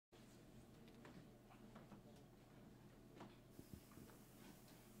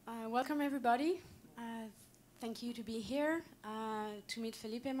Welcome everybody. Thank you to be here, to meet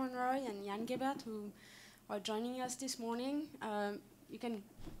Felipe Monroy and Jan Gebert who are joining us this morning. You can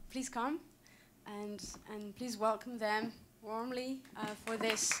please come and please welcome them warmly for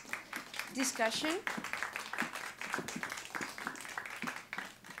this discussion.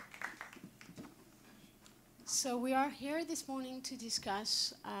 So we are here this morning to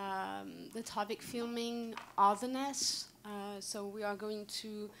discuss the topic filming otherness. So we are going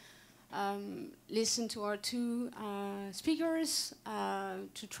to listen to our two speakers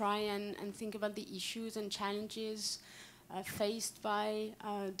to try and think about the issues and challenges faced by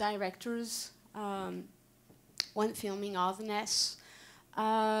directors when filming otherness.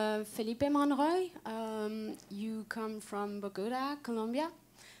 Felipe Monroy, you come from Bogota, Colombia.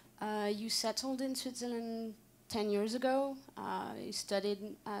 You settled in Switzerland 10 years ago. You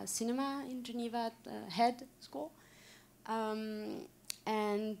studied cinema in Geneva at Head School.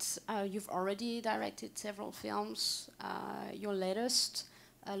 And you've already directed several films. Your latest,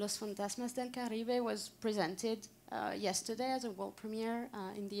 Los Fantasmas del Caribe, was presented yesterday as a world premiere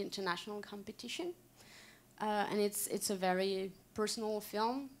in the international competition. And it's a very personal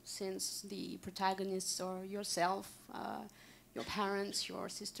film, since the protagonists are yourself, your parents, your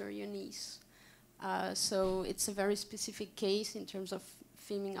sister, your niece. So it's a very specific case in terms of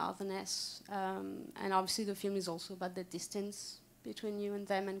filming otherness. And obviously the film is also about the distance between you and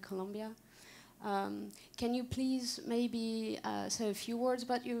them and Colombia. Can you please maybe say a few words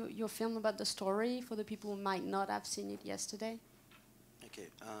about your film, about the story, for the people who might not have seen it yesterday? Okay.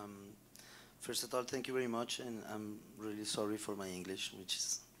 First of all, thank you very much, and I'm really sorry for my English, which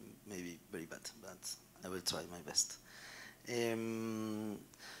is maybe very bad, but I will try my best.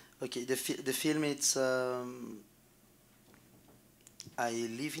 Okay, the film, it's I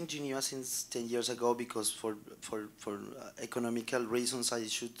live in Geneva since 10 years ago because for economical reasons I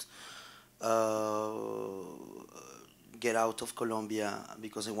should get out of Colombia,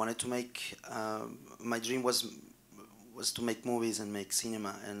 because I wanted to make my dream was to make movies and make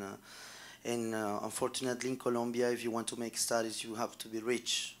cinema, and unfortunately in Colombia, if you want to make studies, you have to be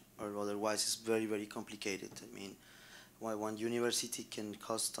rich, or otherwise it's very, very complicated. I mean, one university can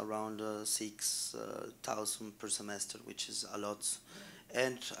cost around 6,000 per semester, which is a lot.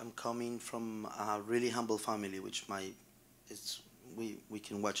 And I'm coming from a really humble family, which we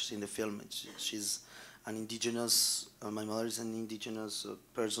can watch in the film. She's an indigenous, my mother is an indigenous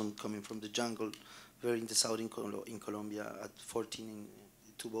person coming from the jungle, very in the south in Colombia, at 14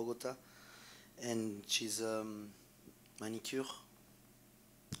 to Bogota. And she's manicure,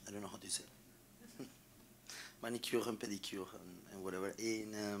 I don't know how to say, manicure and pedicure and whatever.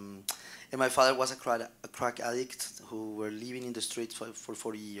 And my father was a crack addict who were living in the streets for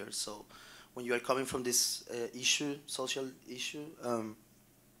 40 years. So when you are coming from this social issue,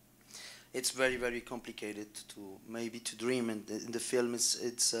 it's very, very complicated to dream. And in the film,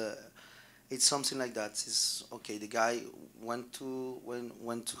 it's something like that. It's okay. The guy went to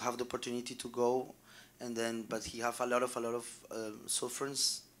have the opportunity to go, but he have a lot of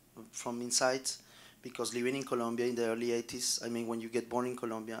sufferings from inside. Because living in Colombia in the early 80s, I mean, when you get born in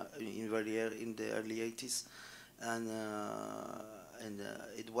Colombia in the early 80s, and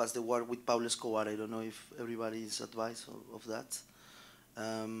it was the war with Pablo Escobar. I don't know if everybody is advised of that.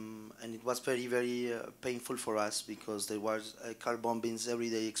 And it was very, very painful for us, because there was car bombings every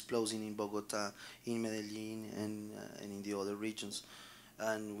day exploding in Bogota, in Medellin, and in the other regions.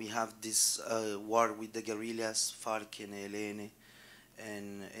 And we have this war with the guerrillas, FARC and ELN.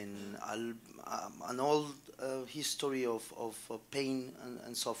 And an old history of pain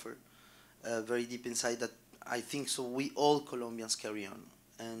and suffer very deep inside that I think so we all Colombians carry on,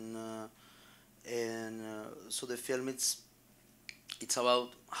 and so the film it's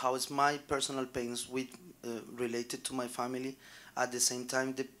about how is my personal pains related to my family, at the same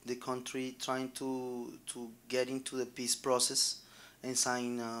time the country trying to get into the peace process and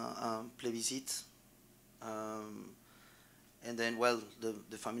sign a plebiscite. And then, well,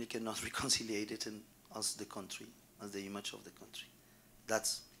 the family cannot reconcile it, and as the country, as the image of the country.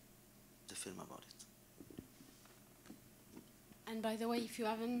 That's the film about it. And by the way, if you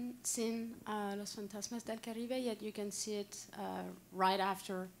haven't seen Los Fantasmas del Caribe yet, you can see it right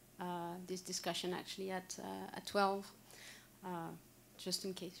after this discussion, actually, at 12, just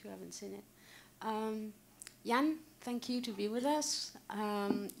in case you haven't seen it. Jan, thank you to be with us.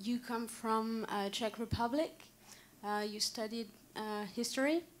 You come from Czech Republic. You studied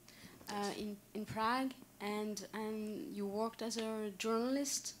history in Prague, and you worked as a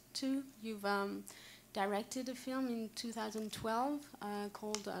journalist too. You've directed a film in 2012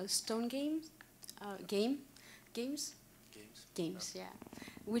 called Stone Games. Games. Games, yeah.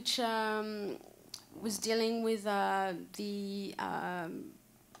 Which was dealing with a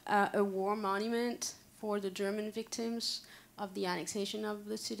war monument for the German victims of the annexation of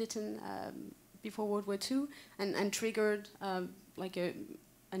the Sudeten before World War II, and triggered like a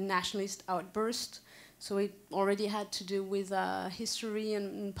nationalist outburst. So it already had to do with history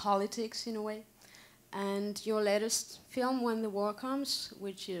and politics in a way. And your latest film, When the War Comes,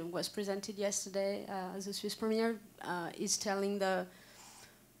 which was presented yesterday as a Swiss premiere, is telling the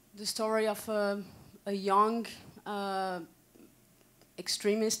story of a young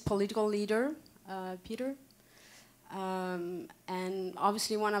extremist political leader, Peter. And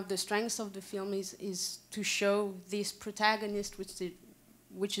obviously one of the strengths of the film is to show this protagonist,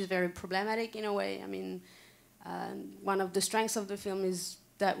 which is very problematic in a way. I mean, one of the strengths of the film is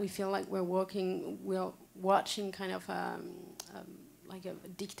that we feel like we're watching kind of like a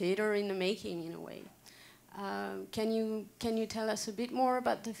dictator in the making in a way. Can you tell us a bit more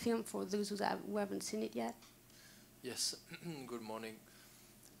about the film for those who haven't seen it yet? Yes. Good morning.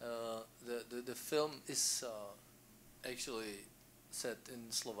 The film is actually set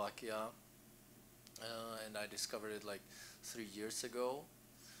in Slovakia, and I discovered it like 3 years ago.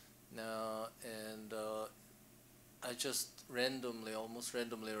 And I just almost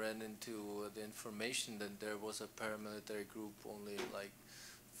randomly ran into the information that there was a paramilitary group only like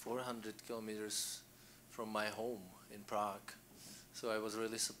 400 kilometers from my home in Prague. So I was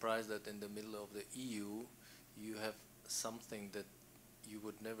really surprised that in the middle of the EU, you have something that you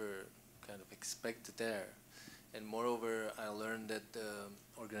would never kind of expect there. And moreover, I learned that the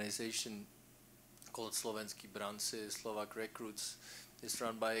organization called Slovenskí branci, Slovak Recruits, is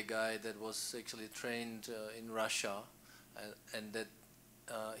run by a guy that was actually trained in Russia, and that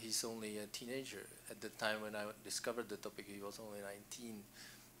he's only a teenager. At the time when I discovered the topic, he was only 19.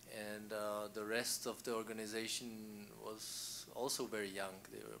 And the rest of the organization was also very young.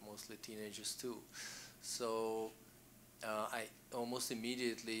 They were mostly teenagers too. So I almost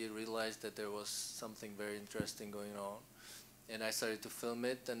immediately realized that there was something very interesting going on. And I started to film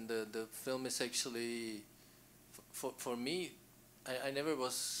it, and the film is actually, for me, I never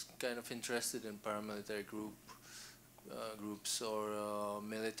was kind of interested in paramilitary groups or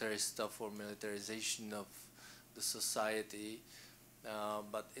military stuff or militarization of the society.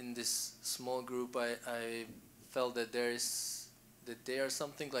 But in this small group, I felt that they are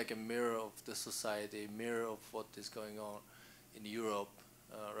something like a mirror of the society, a mirror of what is going on in Europe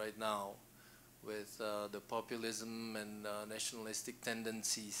right now, with the populism and nationalistic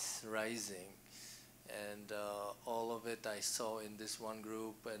tendencies rising. And all of it I saw in this one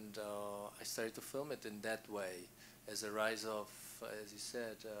group, and I started to film it in that way, as a rise of, as you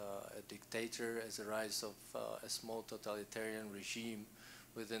said, a dictator, as a rise of a small totalitarian regime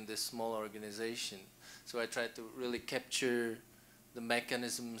within this small organization. So I tried to really capture the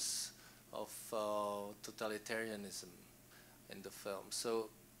mechanisms of totalitarianism in the film. So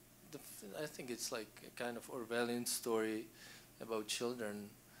I think it's like a kind of Orwellian story about children,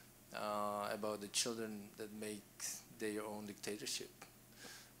 about the children that make their own dictatorship.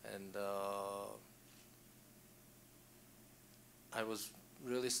 And I was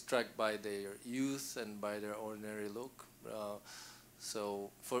really struck by their youth and by their ordinary look.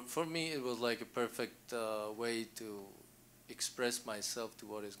 So for me, it was like a perfect way to express myself to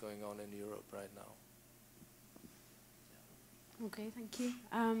what is going on in Europe right now. Okay, thank you.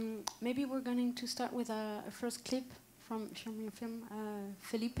 Maybe we're going to start with a first clip from your film,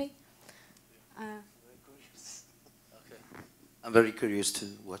 Felipe. I'm very curious to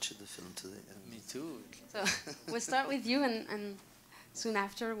watch the film today. Me too. So we'll start with you, and soon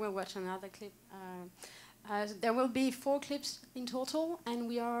after we'll watch another clip. There will be 4 clips in total, and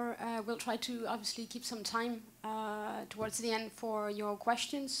we'll try to obviously keep some time towards the end for your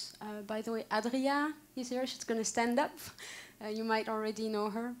questions. By the way, Adria is here. She's going to stand up. You might already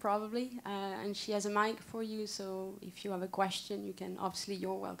know her, probably, and she has a mic for you. So if you have a question,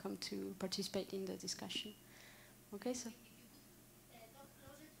 you're welcome to participate in the discussion. Okay, so.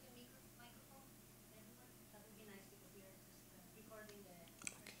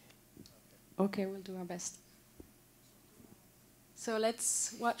 Okay, we'll do our best. So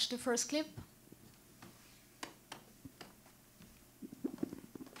let's watch the first clip.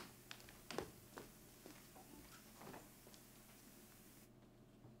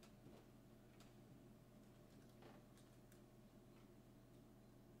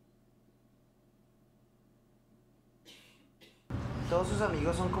 Todos sus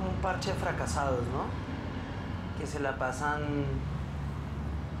amigos son como un parche de fracasados, ¿no? Que se la pasan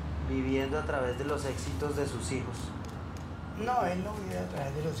viviendo a través de los éxitos de sus hijos. No, él no vive a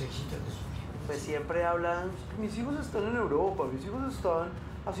través de los éxitos de sus hijos. pues siempre hablan, mis hijos están en Europa, mis hijos están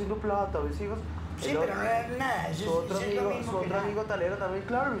haciendo plata, mis hijos... Sí, pero no es nada, eso su otro es amigo, lo mismo su que otro nada. amigo talero también,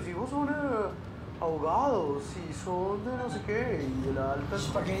 claro, mis hijos son abogados y son de no sé qué, y de la alta... Pues,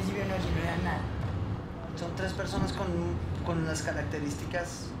 ¿para qué decir no, si no era nada? Son tres personas con las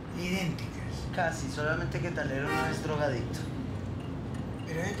características Idénticas. casi, solamente que talero no es drogadicto.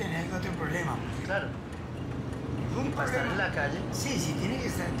 Pero debe tener otro problema. Claro. Un Para estar en la calle. Sí, sí, tiene que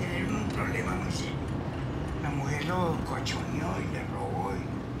tener un problema muy serio. La mujer lo cochoneó y le robó y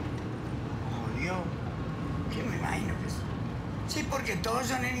lo jodió. Que me imagino que sí, porque todos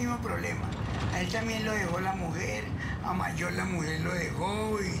son el mismo problema. A él también lo dejó la mujer, a Mayor la mujer lo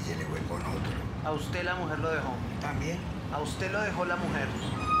dejó y se le fue con otro. A usted la mujer lo dejó. También. A usted lo dejó la mujer.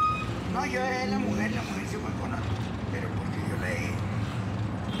 No, yo dejé la mujer se fue con otro. Pero porque yo la dejé.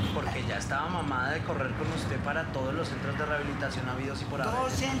 Porque ya estaba mamada de correr con usted para todos los centros de rehabilitación habidos y por haber.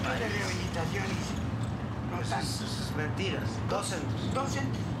 2 centros de rehabilitación hice. No Eso tanto. es mentiras. 2 centros. 2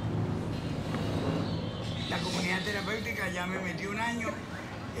 centros. La comunidad terapéutica ya me metí 1 año.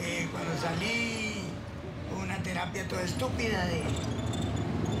 Cuando salí, una terapia toda estúpida de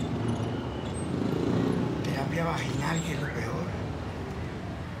terapia vaginal, que es lo peor.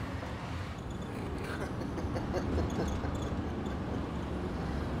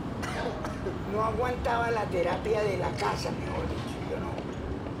 No aguantaba la terapia de la casa, mejor dicho. Yo no,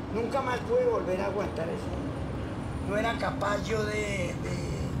 nunca más pude volver a aguantar eso. No era capaz yo de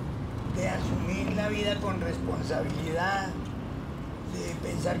asumir la vida con responsabilidad, de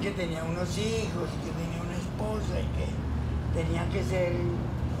pensar que tenía unos hijos, que tenía una esposa y que tenía que ser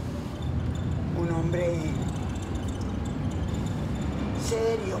un hombre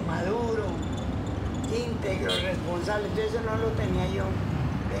serio, maduro, íntegro, responsable. Entonces eso no lo tenía yo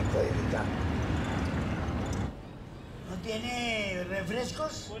bien codificado. ¿No tiene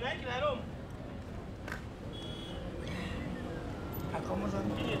refrescos? Por ahí, claro. ¿A cómo son?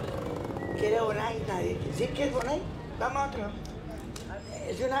 ¿Quiere Bonai? Nadie. ¿Sí que es Bonai? Vamos a otro.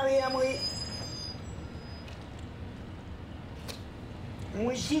 Es una vida muy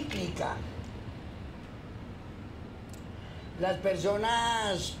cíclica. Las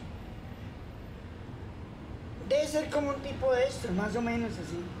personas debe ser como un tipo de esto, más o menos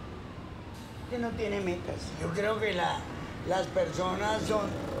así, que no tiene metas. Yo creo que las personas son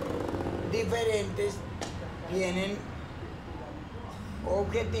diferentes, tienen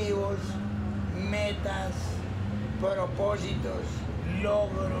objetivos, metas, propósitos,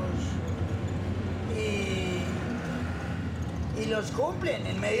 logros y los cumplen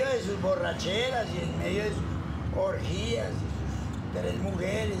en medio de sus borracheras y en medio de sus orgías y sus 3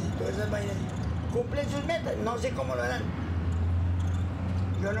 mujeres y todas esas vainas. Cumplen sus metas, no sé cómo lo harán.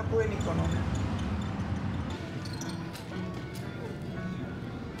 Yo no pude ni con una.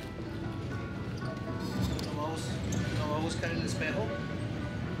 ¿No va a buscar el espejo?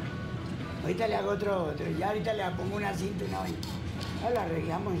 Ahorita le hago otro, ya ahorita le pongo una cinta y una vaina. Ya lo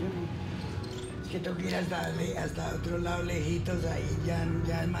arreglamos, eso no. Es que tengo que ir hasta otro lado lejitos, ahí ya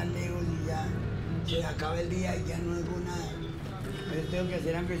es más lejos y ya se acaba el día y ya no hago nada. Entonces tengo que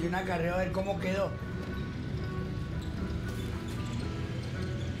hacer aunque sea una carrera a ver cómo quedó.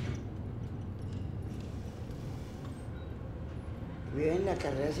 Vive en la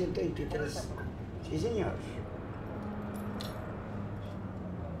carrera 123. Sí, señor.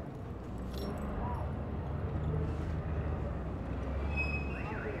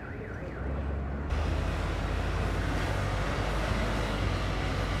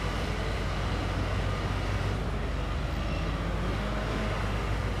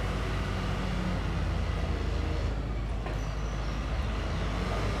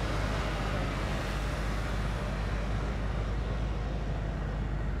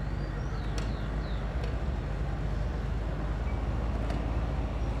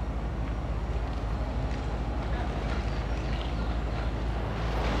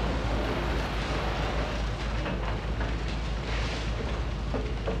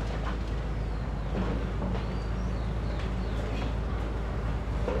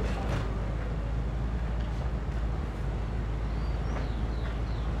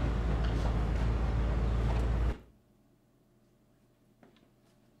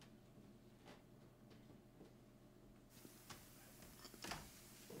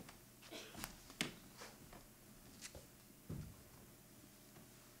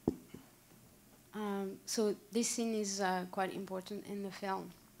 So this scene is quite important in the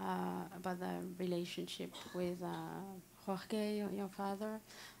film about the relationship with Jorge, your father.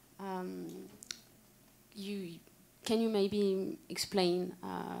 Can you maybe explain?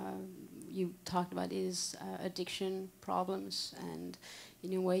 You talked about his addiction problems, and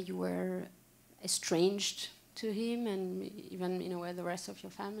in a way you were estranged to him, and even in a way the rest of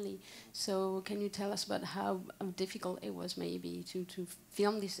your family. So can you tell us about how difficult it was maybe to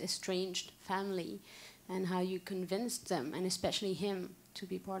film this estranged family, and how you convinced them, and especially him, to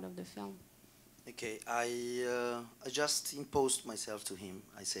be part of the film? Okay, I just imposed myself to him.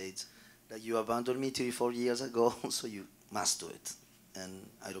 I said that you abandoned me 3-4 years ago, so you must do it, and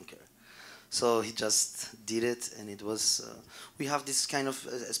I don't care. So he just did it, and it was. We have this kind of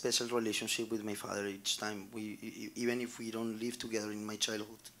a special relationship with my father. Each time even if we don't live together in my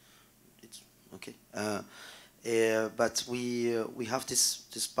childhood, it's okay. But we have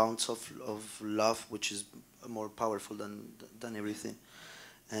this bounce of love, which is more powerful than everything,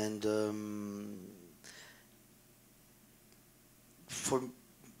 and for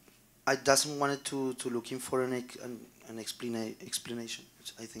I doesn't wanted to looking for an explanation.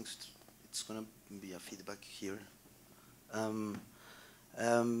 Which I think it's going to be a feedback here. I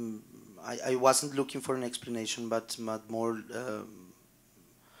wasn't looking for an explanation, but more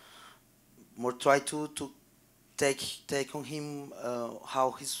try to take on him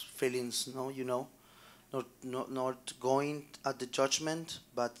how his feelings, not going at the judgment,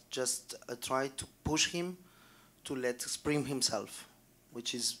 but just try to push him to let express himself,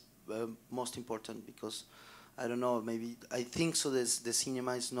 which is most important, because I don't know, maybe I think so. The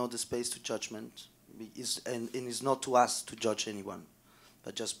cinema is not the space to judgment, and it's not to us to judge anyone,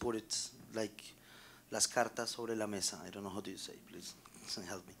 but just put it like las cartas sobre la mesa. I don't know how do you say. Please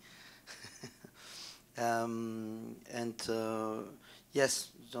help me. Yes,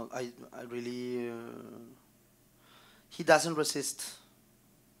 so I really he doesn't resist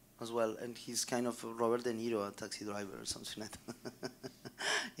as well, and he's kind of Robert De Niro, a Taxi Driver or something like that,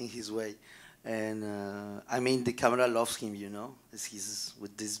 in his way. And I mean, the camera loves him, he's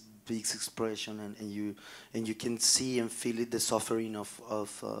with this big expression, and you can see and feel it, the suffering of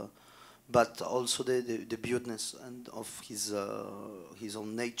but also the beautiness and of his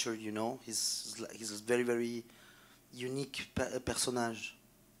own nature, he's a very, very unique personage,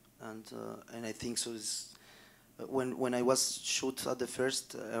 and I think so. When I was shoot at the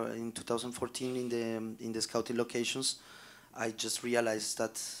first in 2014 in the scouting locations, I just realized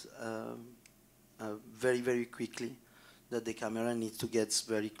that very, very quickly that the camera needs to get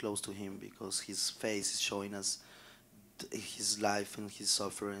very close to him, because his face is showing us his life and his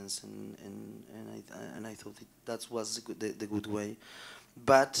sufferings, and I thought that was the good way.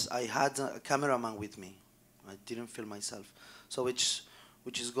 But I had a cameraman with me. I didn't film myself, so which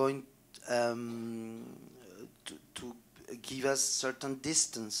is going to give us certain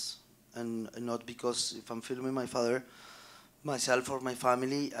distance, and not because if I'm filming my father, myself or my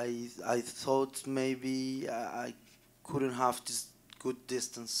family, I thought maybe I couldn't have this good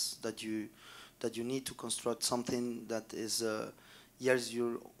distance that you need to construct something that is yes,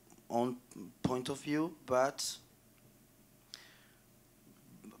 your own point of view, but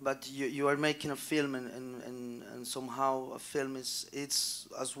you are making a film, and somehow a film it's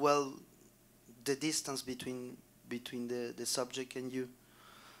as well the distance between the subject and you,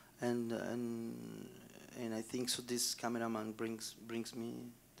 and I think so this cameraman brings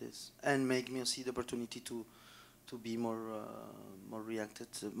me this, and make me see the opportunity to be more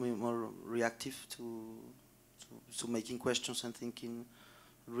reactive to making questions and thinking,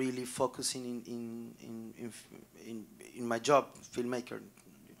 really focusing in my job, filmmaker.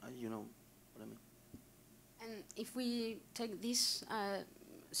 You know what I mean. And if we take this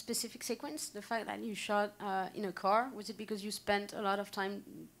specific sequence, the fact that you shot in a car, was it because you spent a lot of time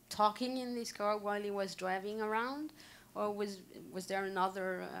talking in this car while he was driving around, or was there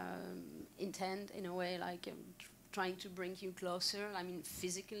another intent in a way, like trying to bring you closer? I mean,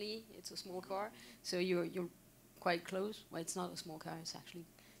 physically, it's a small car, so you're quite close. Well, it's not a small car; it's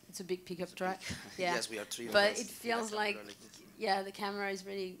a big pickup truck. Yeah. Yes, we are three. But it feels like, yeah, the camera is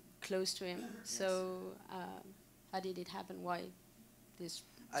really close to him. Yes. So, how did it happen? Why this?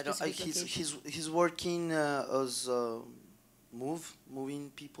 I don't. He's working as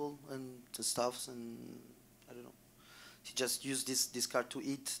moving people and the stuffs, and I don't know. He just used this car to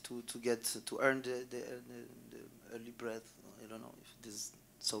eat, to earn the early bread. I don't know if this is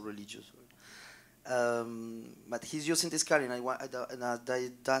so religious. But he's using this car, and I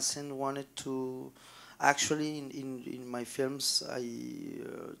doesn't want it to. Actually, in my films, I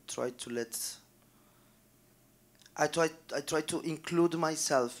try to include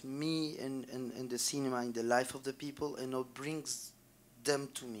myself, me, and the cinema in the life of the people, and not brings them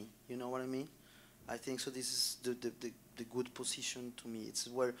to me. You know what I mean? I think so. This is the good position to me. It's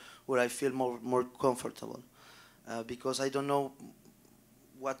where I feel more comfortable, because I don't know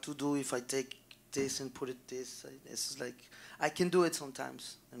what to do if I take this and put it this. It's like I can do it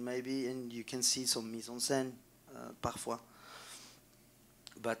sometimes, and you can see some mise en scène parfois.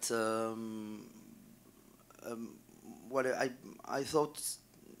 But what I thought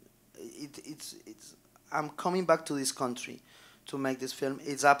it's I'm coming back to this country to make this film.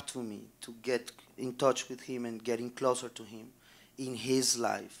 It's up to me to get in touch with him and getting closer to him in his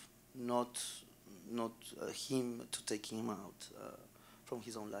life, not him to take him out from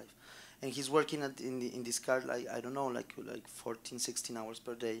his own life. And he's working in this car, like I don't know, like 14, 16 hours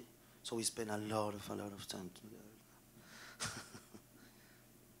per day. So we spend a lot of time together.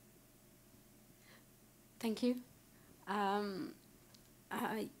 Thank you.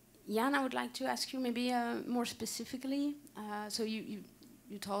 Jan, I would like to ask you maybe more specifically. So you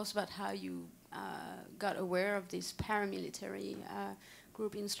told us about how you got aware of this paramilitary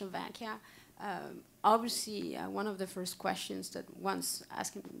group in Slovakia. Obviously, one of the first questions that one's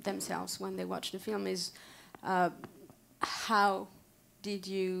asking themselves when they watch the film is, how did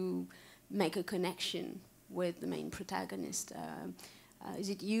you make a connection with the main protagonist? Is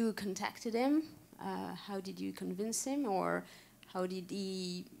it you who contacted him? How did you convince him? Or how did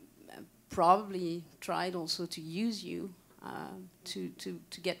he probably tried also to use you to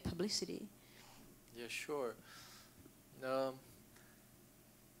get publicity? Yeah, sure.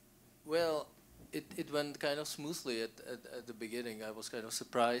 Well, it went kind of smoothly at the beginning. I was kind of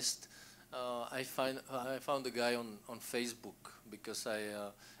surprised. I found the guy on Facebook because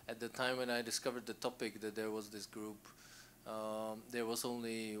at the time when I discovered the topic that there was this group, there was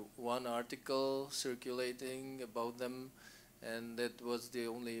only one article circulating about them, and that was the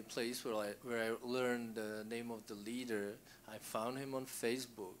only place where I learned the name of the leader. I found him on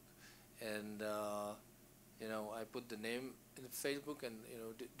Facebook, and you know, I put the name in Facebook, and you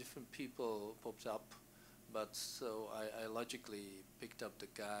know, different people popped up. But so I logically picked up the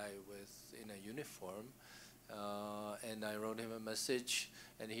guy in a uniform, and I wrote him a message,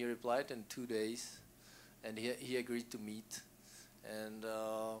 and he replied in 2 days, and he agreed to meet, and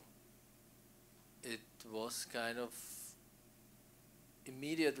it was kind of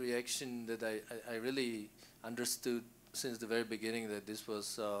immediate reaction that I really understood since the very beginning that this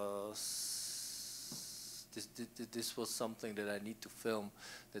was this was something that I need to film,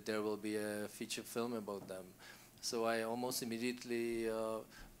 that there will be a feature film about them. So I almost immediately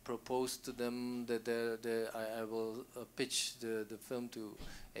proposed to them that I will pitch the film to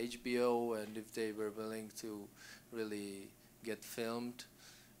HBO, and if they were willing to really get filmed.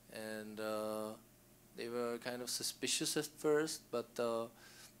 And they were kind of suspicious at first, but the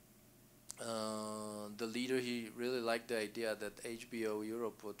leader, he really liked the idea that HBO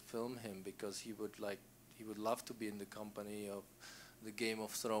Europe would film him because he would love to be in the company of the Game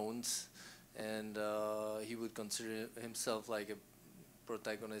of Thrones, and he would consider himself like a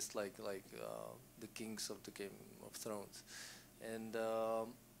protagonist, like the kings of the Game of Thrones. And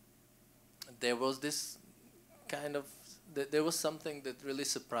there was this kind of there was something that really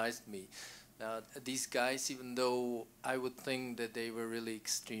surprised me. These guys, even though I would think that they were really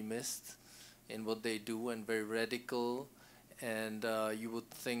extremist in what they do and very radical, and you would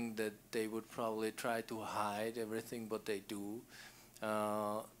think that they would probably try to hide everything what they do,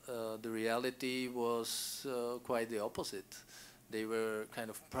 the reality was quite the opposite. They were kind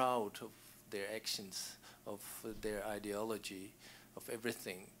of proud of their actions, of their ideology, of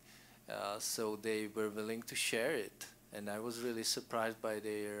everything. So they were willing to share it, and I was really surprised by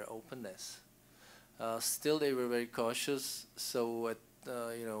their openness. Still, they were very cautious. So,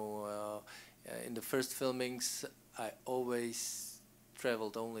 in the first filmings, I always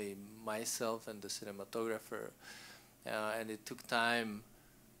traveled only myself and the cinematographer, and it took time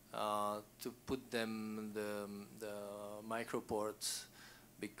to put them the microports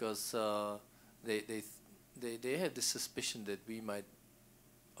because they had the suspicion that we might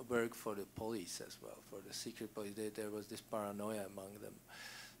work for the police as well, for the secret police. There was this paranoia among them.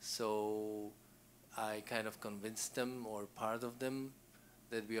 So I kind of convinced them, or part of them,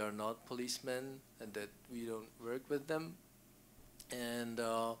 that we are not policemen and that we don't work with them. And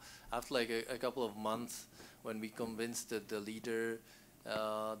after like a couple of months, when we convinced the leader,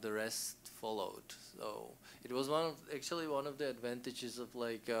 the rest followed. So it was actually one of the advantages of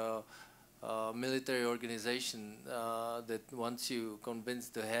like military organization, that once you convince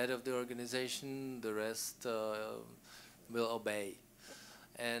the head of the organization, the rest will obey.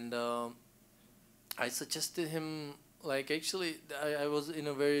 And I suggested him, like, actually I was in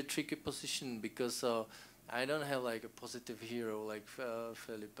a very tricky position because I don't have like a positive hero like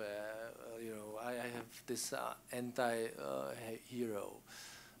Felipe. I have this anti-hero,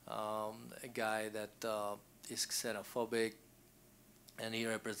 a guy that is xenophobic, and he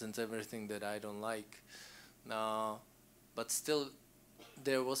represents everything that I don't like. But still,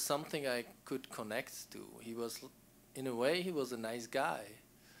 there was something I could connect to. He was, in a way, he was a nice guy.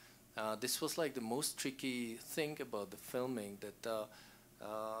 This was like the most tricky thing about the filming, that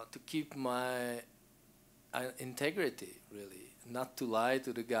to keep my integrity, really, not to lie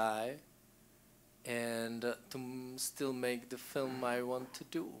to the guy, and to still make the film I want to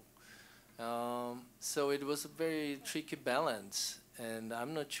do. So it was a very tricky balance, and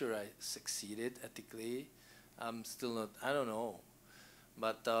I'm not sure I succeeded ethically. I'm still not, I don't know.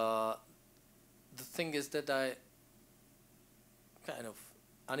 But the thing is that I kind of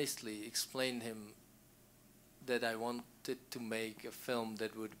honestly explained him that I wanted to make a film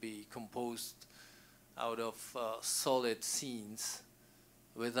that would be composed out of solid scenes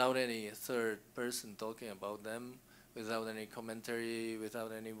without any third person talking about them, without any commentary,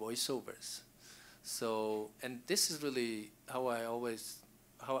 without any voiceovers. So, and this is really how I always,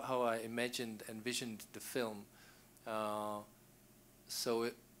 how I envisioned the film. So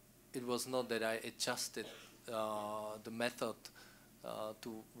it was not that I adjusted the method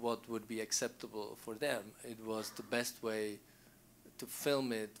to what would be acceptable for them. It was the best way to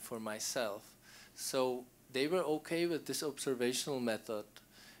film it for myself. So they were okay with this observational method.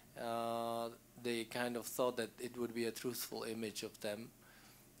 They kind of thought that it would be a truthful image of them.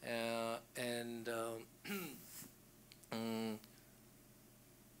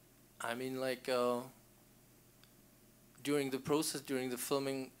 I mean, like, during the process, during the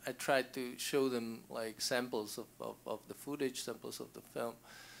filming, I tried to show them like samples of the footage, samples of the film,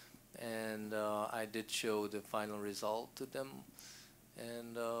 and I did show the final result to them.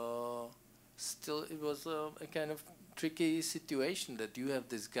 And still, it was a kind of tricky situation that you have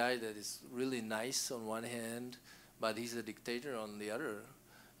this guy that is really nice on one hand, but he's a dictator on the other,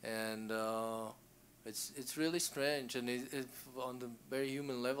 and it's really strange. And on the very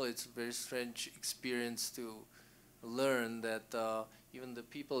human level, it's a very strange experience to learn that even the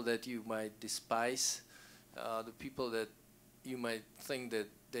people that you might despise, the people that you might think that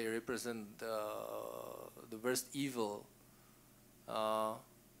they represent the worst evil,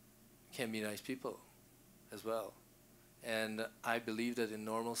 can be nice people as well. And I believe that in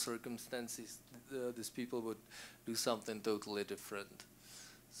normal circumstances, these people would do something totally different.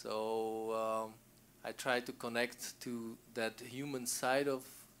 So I try to connect to that human side of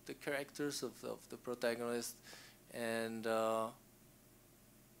the characters, of the protagonist. And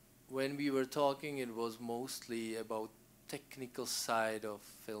when we were talking, it was mostly about technical side of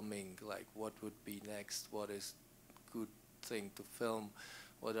filming, like what would be next, what is good thing to film,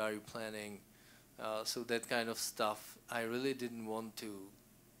 what are you planning, so that kind of stuff. I really didn't want to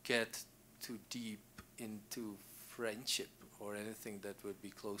get too deep into friendship or anything that would be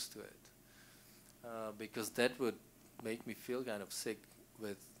close to it, because that would make me feel kind of sick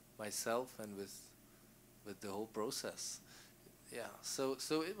with myself and with the whole process. Yeah, so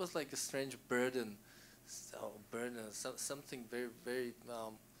it was like a strange burden, something very, very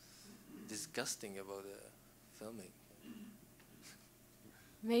disgusting about filming.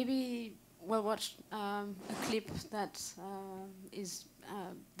 Maybe we'll watch a clip that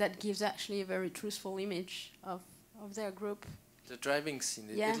that gives actually a very truthful image of their group. The driving scene.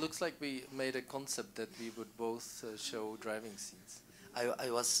 Yeah. It looks like we made a concept that we would both show driving scenes. I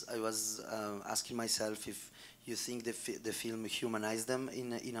was asking myself if you think the film humanized them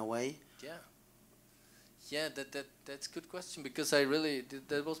in a way. Yeah, that's a good question, because I really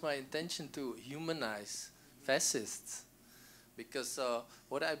that was my intention, to humanize fascists, because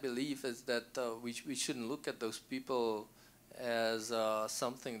what I believe is that we shouldn't look at those people as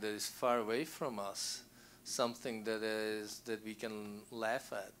something that is far away from us, something that we can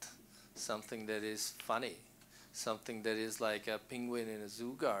laugh at, something that is funny, something that is like a penguin in a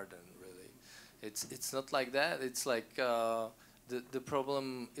zoo garden. Really, it's not like that. It's like the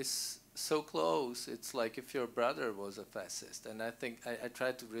problem is so close. It's like if your brother was a fascist. And I think I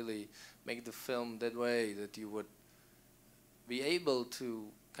tried to really make the film that way, that you would be able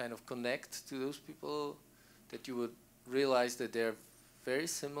to kind of connect to those people, that you would realize that they're very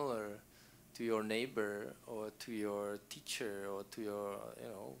similar to your neighbor or to your teacher or to your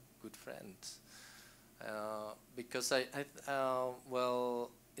good friends. Because well,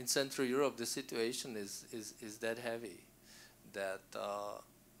 in Central Europe the situation is that heavy, that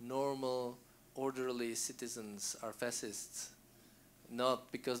normal, orderly citizens are fascists,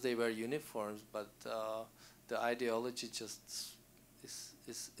 not because they wear uniforms, but the ideology just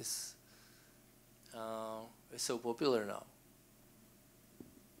is so popular now.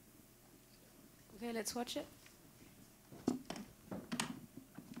 Okay, let's watch it.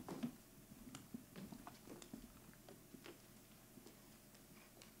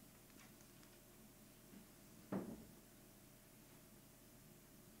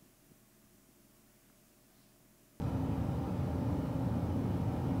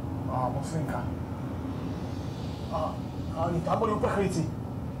 moslimka. A oni tam boli uprchlíci.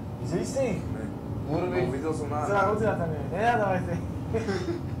 Videli ste ich? Ne. Kurvy. Videl som na... Celá rodina tam je. Nenadávajte.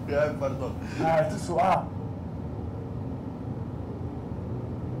 Ja, pardon. Tu sú,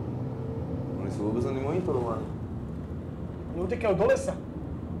 Oni sú vôbec ani monitorovaní. Oni utekajú do lesa.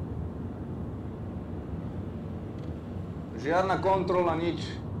 Žiadna kontrola, nič.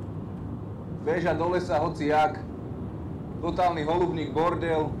 Bežia do lesa hociak. Totálny holubník,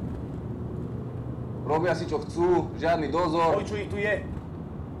 bordel. Robia si čo chcú, žiadny dozor. Oj, čo ich tu je?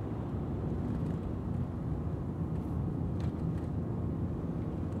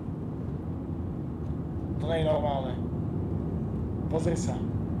 To nie je normálne. Pozri sa.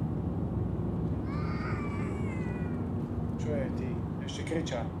 Čo je, ty? Ešte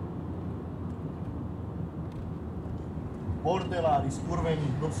kriča. Bordelári, skurvení,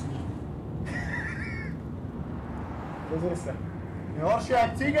 hnusní. Pozri sa. Je horšie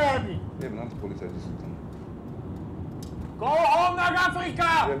aj cigáni. Jeb na to, policajti sú tam. Go home,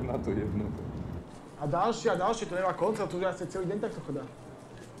 Afrika! Jeb na to. A ďalšie, to nemá konca, tu asi celý deň takto chodá.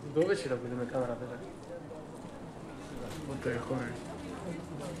 Do večera budeme kamaráte, tak? To je chore.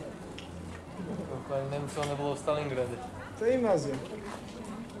 Neviem, čo nebolo v Stalingrade. To je invázia.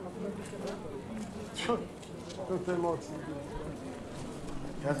 Čo? To je moc.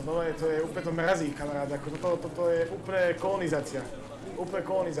 To je úplne to mrazí, kamarád. Toto je úplne kolonizácia. Úplne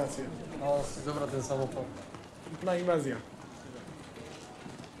kolonizácia. Ale si zobrať ten samopal. Úplná invázia.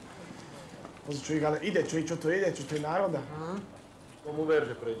 Pozri, čo ich ale ide, čo to ide, čo to je národa. Tomu ver,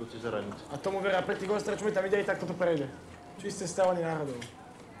 že prejdú cez hranice. A tomu veria pre tých ostrých, čo mi tam ide, i tak toto prejde. Čisté stávanie národov.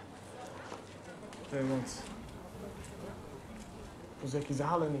 To je moc. Pozri, aký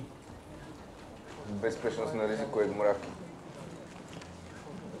zahalený. Bezpečnostné riziko je z mraky.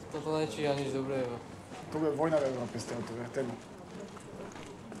 Toto nečíha nič dobrého. To bude vojna v Európe z tohoto tému.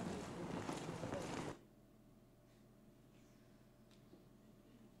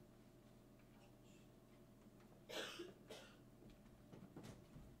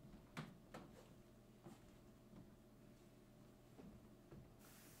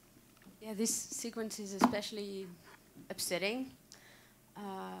 Yeah, this sequence is especially upsetting.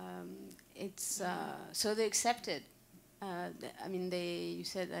 So they accepted. You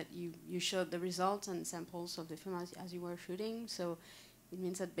said that you showed the results and samples of the film as you were shooting. So it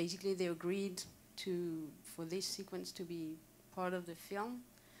means that basically they agreed for this sequence to be part of the film.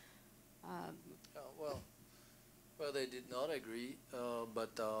 Well, they did not agree,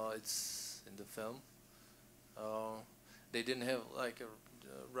 but it's in the film. They didn't have like a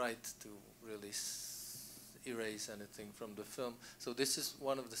right to really erase anything from the film. So this is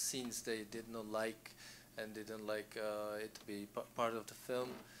one of the scenes they did not like and didn't like it to be part of the film.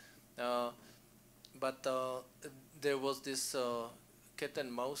 But there was this cat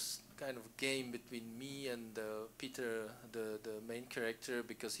and mouse kind of game between me and Peter, the main character,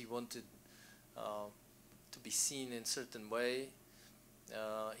 because he wanted to be seen in a certain way.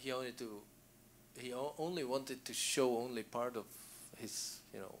 He only wanted to show only part of his,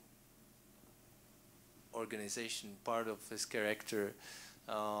 organization, part of his character.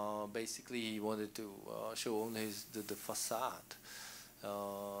 Basically, he wanted to show only the facade,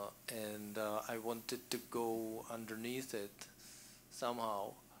 and I wanted to go underneath it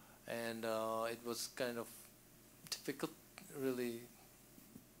somehow, and it was kind of difficult, really,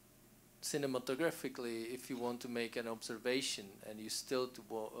 cinematographically, if you want to make an observation and you still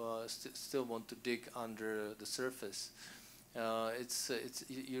want to dig under the surface.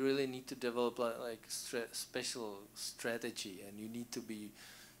 You really need to develop like special strategy, and you need to be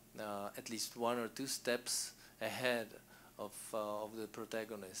at least 1 or 2 steps ahead of the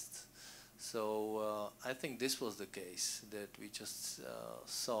protagonist. So I think this was the case that we just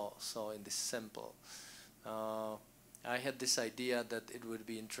saw in this sample. I had this idea that it would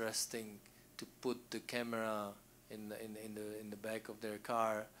be interesting to put the camera in the back of their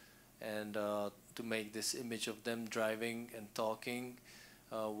car and to make this image of them driving and talking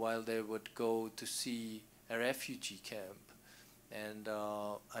while they would go to see a refugee camp. And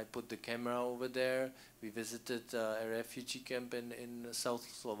I put the camera over there. We visited a refugee camp in South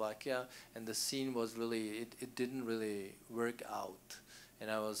Slovakia, and the scene was really, it didn't really work out. And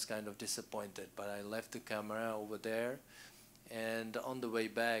I was kind of disappointed, but I left the camera over there. And on the way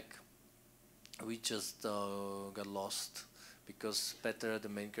back, we just got lost, because Peter, the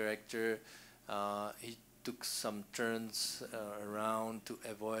main character, he took some turns around to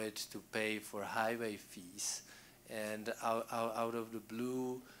avoid to pay for highway fees, and out of the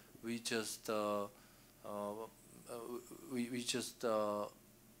blue, we just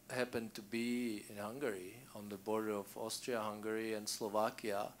happened to be in Hungary, on the border of Austria, Hungary, and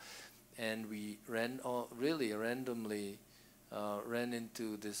Slovakia, and we really randomly ran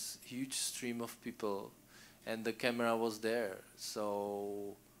into this huge stream of people, and the camera was there.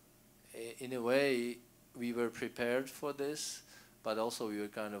 So in a way, we were prepared for this, but also we were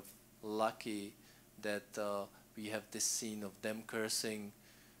kind of lucky that we have this scene of them cursing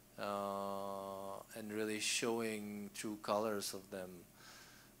and really showing true colors of them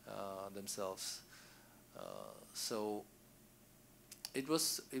themselves. So it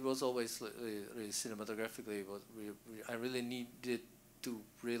was always really cinematographically. I really needed to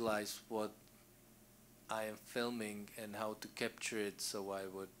realize what I am filming and how to capture it, so I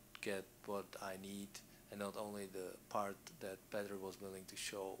would get what I need, and not only the part that Peter was willing to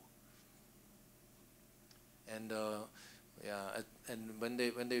show. And yeah, and when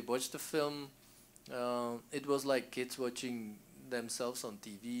they watched the film, it was like kids watching themselves on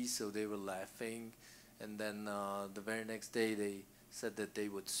TV, so they were laughing. And then the very next day they said that they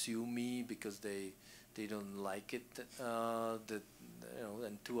would sue me because they don't like it.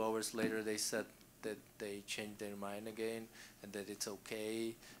 And 2 hours later they said that they changed their mind again and that it's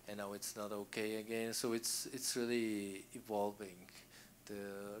okay, and now it's not okay again. So it's really evolving,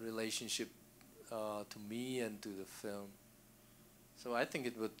 the relationship to me and to the film. So I think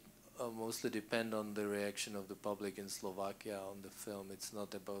it would mostly depend on the reaction of the public in Slovakia on the film. It's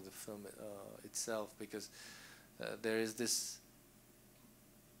not about the film itself, because there is this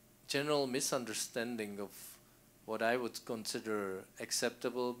general misunderstanding of what I would consider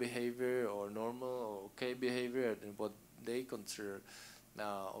acceptable behavior or normal or okay behavior, and what they consider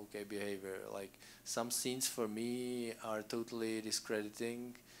okay behavior. Like some scenes for me are totally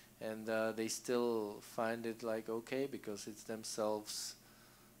discrediting, and they still find it like okay because it's themselves,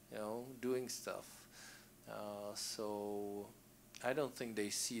 doing stuff. So I don't think they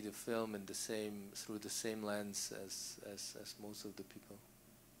see the film in through the same lens as most of the people.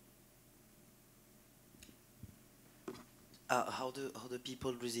 How do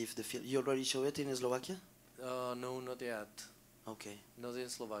people receive the film? You already show it in Slovakia? No, not yet. Okay. Not in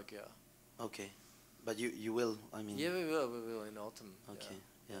Slovakia. Okay, but you will. I mean. Yeah, we will in autumn. Okay.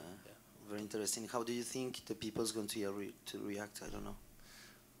 Yeah. Very interesting. How do you think the people's going to react? I don't know.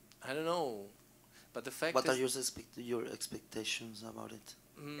 I don't know, but the fact what is, are your expectations about it?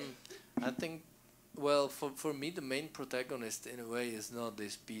 I think, well, for me, the main protagonist in a way is not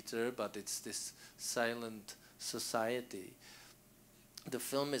this Peter, but it's this silent society. The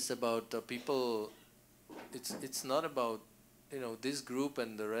film is about people. It's not about this group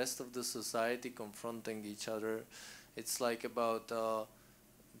and the rest of the society confronting each other. It's like about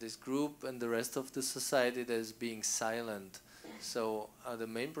this group and the rest of the society that is being silent. So the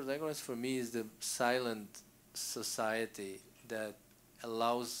main protagonist for me is the silent society that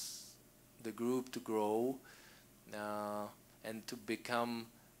allows the group to grow and to become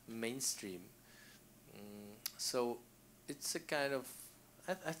mainstream. So it's a kind of,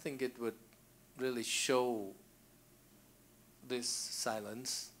 I think it would really show this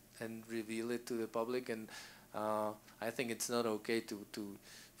silence and reveal it to the public, and I think it's not okay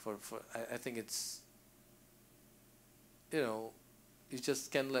I think it's, you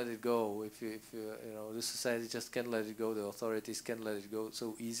just can't let it go. If you the society just can't let it go. The authorities can't let it go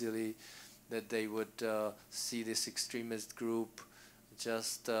so easily that they would see this extremist group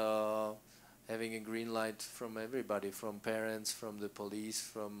just having a green light from everybody, from parents, from the police,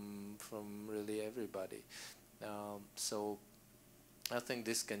 from really everybody. So I think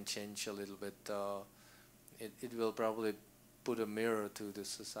this can change a little bit. It will probably put a mirror to the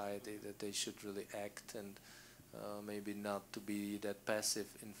society that they should really act, and maybe not to be that passive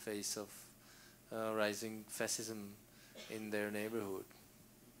in face of rising fascism in their neighborhood.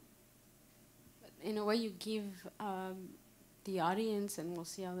 In a way, you give the audience, and we'll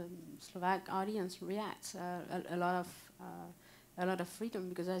see how the Slovak audience reacts, a lot of freedom,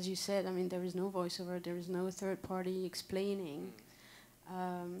 because as you said, I mean, there is no voiceover, there is no third party explaining.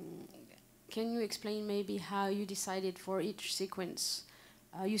 Can you explain maybe how you decided for each sequence?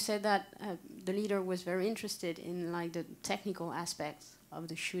 You said that the leader was very interested in like the technical aspects of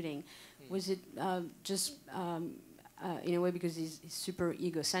the shooting. Was it just in a way because he's super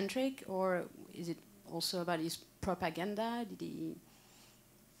egocentric, or is it also about his propaganda? Did he?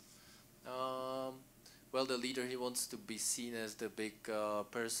 Well, the leader, he wants to be seen as the big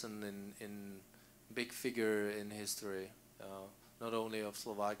person in big figure in history. Not only of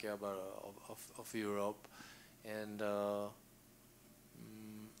Slovakia, but of Europe. And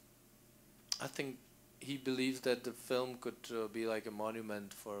I think he believes that the film could be like a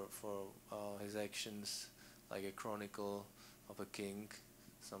monument for his actions, like a chronicle of a king,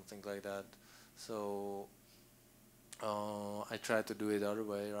 something like that. So I tried to do it the other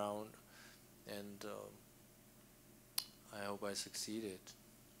way around. and I hope I succeeded.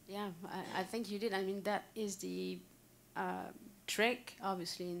 Yeah, I think you did. I mean, that is the trick,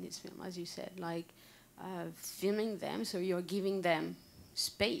 obviously, in this film, as you said, like filming them, so you're giving them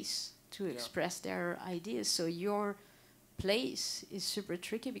space to express their ideas. So your place is super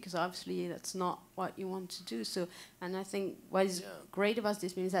tricky because obviously that's not what you want to do. So, and I think what is great about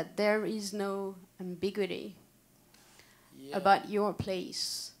this film is that there is no ambiguity about your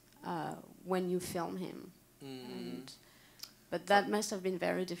place when you film him. But that must have been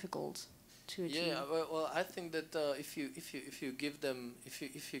very difficult to achieve. Yeah, well, I think that if you give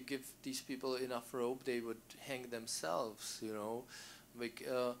these people enough rope, they would hang themselves. You know, like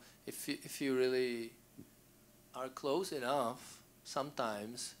if you really are close enough,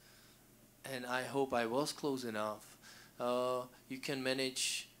 sometimes, and I hope I was close enough, you can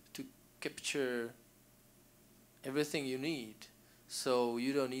manage to capture everything you need. So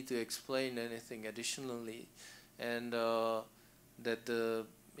you don't need to explain anything additionally, and that the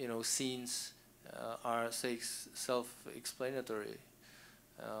scenes are self-explanatory.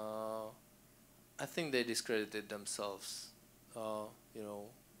 I think they discredited themselves,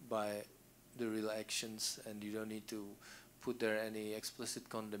 by the real actions, and you don't need to put there any explicit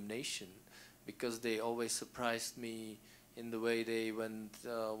condemnation, because they always surprised me in the way they went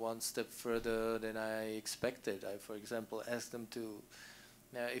one step further than I expected. I, for example, asked them to,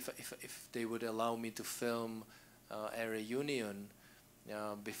 if they would allow me to film a reunion,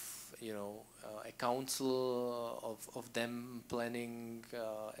 a council of them planning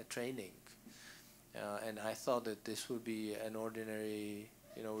a training, and I thought that this would be an ordinary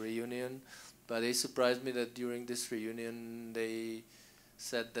reunion, but they surprised me that during this reunion they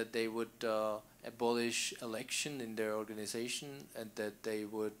said that they would abolish election in their organization, and that they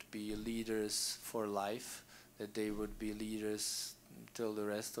would be leaders for life, that they would be leaders till the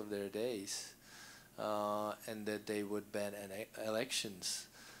rest of their days, and that they would ban elections.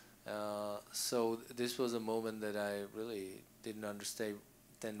 So this was a moment that I really didn't understand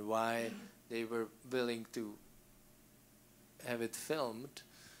then why they were willing to have it filmed,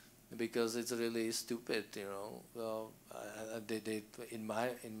 because it's really stupid, Well, they in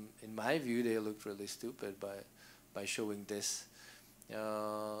my view, they looked really stupid by showing this.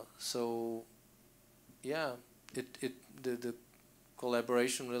 So yeah, the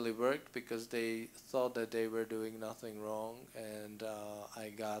collaboration really worked because they thought that they were doing nothing wrong, and I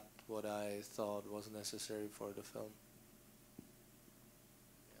got what I thought was necessary for the film.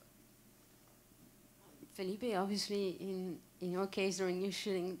 Felipe, obviously, in your case, during your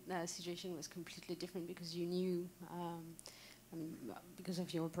shooting, the situation was completely different because you knew, because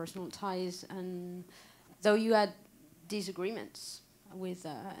of your personal ties, and though you had disagreements with,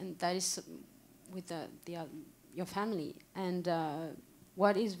 and that is with your family. And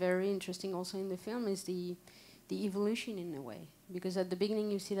what is very interesting also in the film is the evolution in a way, because at the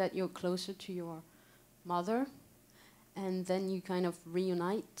beginning you see that you're closer to your mother, and then you kind of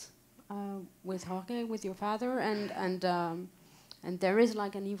reunite with Jorge, with your father, and there is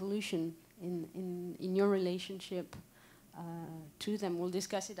like an evolution in your relationship to them. We'll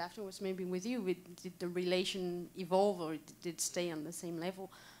discuss it afterwards, maybe with you. Did the relation evolve, or did it stay on the same level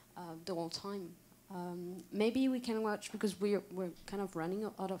the whole time? Maybe we can watch, because we're kind of running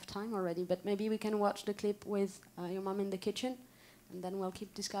out of time already, but maybe we can watch the clip with your mom in the kitchen, and then we'll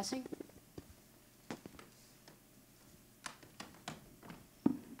keep discussing.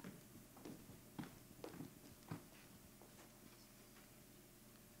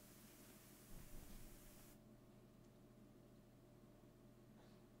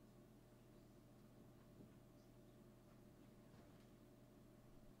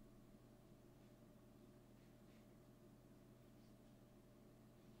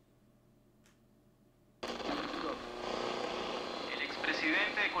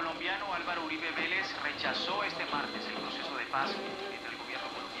 Rechazó este martes el proceso de paz entre el gobierno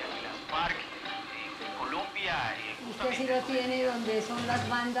colombiano y las FARC. Colombia... ¿Usted sí lo tiene donde son las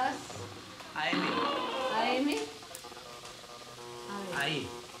bandas? AM. AM. Ahí.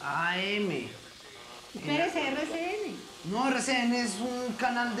 AM. Espérese, RCN. No, RCN es un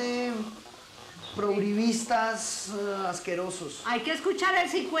canal de progrivistas asquerosos. Hay que escuchar el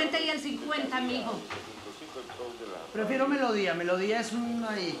 50 y el 50, mijo. Prefiero Melodía. Melodía es un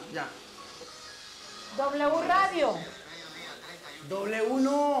ahí, ya. W Radio. W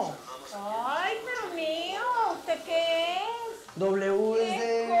no. Ay, pero mío, ¿usted qué es? W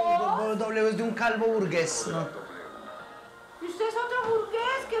es de un calvo burgués, ¿no? Y usted es otro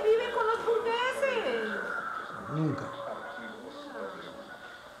burgués que vive con los burgueses. Nunca.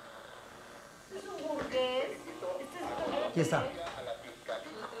 ¿Es un burgués? Aquí está.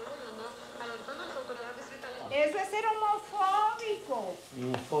 Eso es ser homofóbico.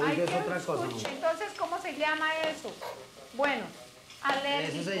 Homofóbico es otra cosa. Entonces, ¿cómo se llama eso? Bueno,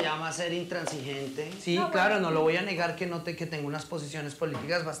 alérgico. Eso se llama ser intransigente. Sí, No, claro, bueno, no lo voy a negar que note que tengo unas posiciones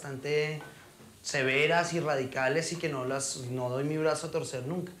políticas bastante severas y radicales y que no doy mi brazo a torcer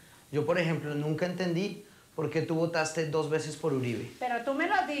nunca. Yo, por ejemplo, nunca entendí por qué tú votaste 2 veces por Uribe. Pero tú me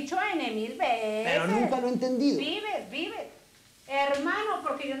lo has dicho N.000 veces. Pero nunca lo he entendido. Vives. Hermano,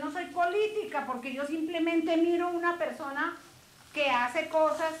 porque yo no soy política, porque yo simplemente miro a una persona que hace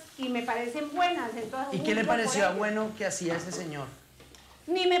cosas y me parecen buenas. Entonces, ¿Y qué le pareció bueno que hacía ese señor?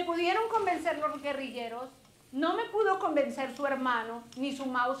 Ni me pudieron convencer los guerrilleros, no me pudo convencer su hermano, ni su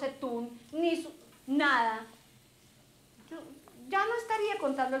Mao Zedong, ni su... nada. Yo ya no estaría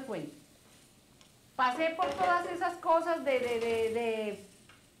contando el cuento. Pasé por todas esas cosas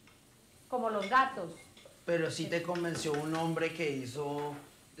como los gatos. Pero sí te convenció un hombre que hizo...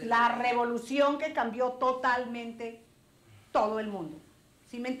 La revolución que cambió totalmente todo el mundo.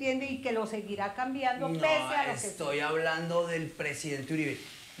 ¿Sí me entiende? Y que lo seguirá cambiando No, pese a lo que... estoy hablando del presidente Uribe.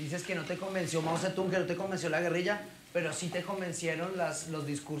 Dices que no te convenció Mao Zedong, que no te convenció la guerrilla, pero sí te convencieron los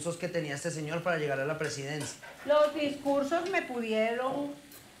discursos que tenía este señor para llegar a la presidencia. Los discursos me pudieron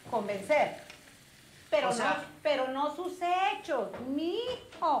convencer, pero, O sea, pero no sus hechos, mi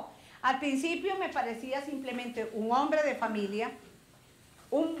hijo. Al principio me parecía simplemente un hombre de familia,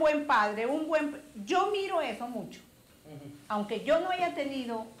 un buen padre, Yo miro eso mucho. Aunque yo no haya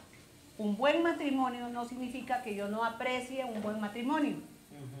tenido un buen matrimonio, no significa que yo no aprecie un buen matrimonio.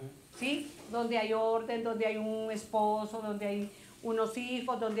 ¿Sí? Donde hay orden, donde hay un esposo, donde hay unos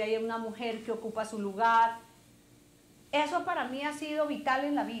hijos, donde hay una mujer que ocupa su lugar. Eso para mí ha sido vital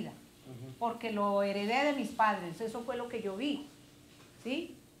en la vida, porque lo heredé de mis padres, eso fue lo que yo vi.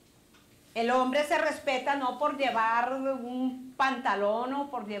 ¿Sí? El hombre se respeta no por llevar un pantalón o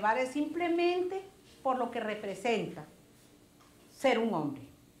por llevar, es simplemente por lo que representa ser un hombre.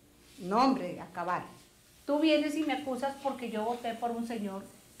 Un hombre, acabar. Tú vienes y me acusas porque yo voté por un señor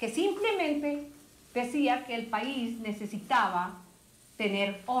que simplemente decía que el país necesitaba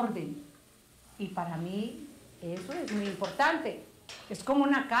tener orden. Y para mí eso es muy importante. Es como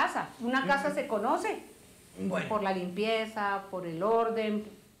una casa se conoce por la limpieza, por el orden.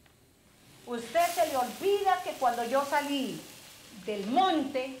 Usted se le olvida que cuando yo salí del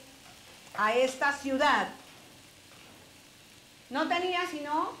monte a esta ciudad, no tenía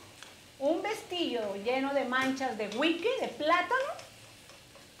sino un vestido lleno de manchas de whisky, de plátano,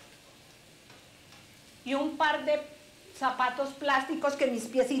 y un par de zapatos plásticos que mis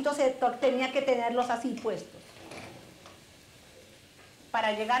piecitos tenía que tenerlos así puestos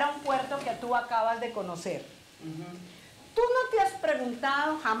para llegar a un puerto que tú acabas de conocer. Tú no te has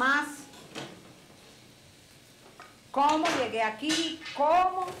preguntado jamás cómo llegué aquí,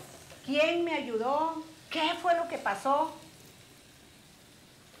 quién me ayudó, qué fue lo que pasó.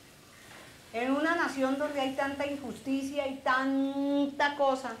 En una nación donde hay tanta injusticia y tanta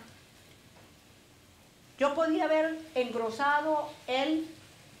cosa, yo podía haber engrosado el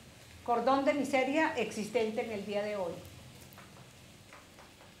cordón de miseria existente en el día de hoy.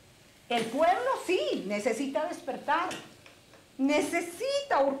 El pueblo sí necesita despertar,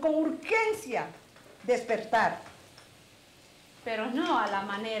 necesita con urgencia despertar, pero no a la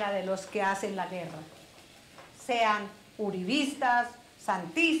manera de los que hacen la guerra, sean uribistas,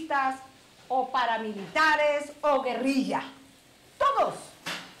 santistas, o paramilitares, o guerrilla. Todos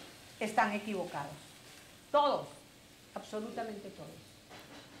están equivocados. Todos, absolutamente todos.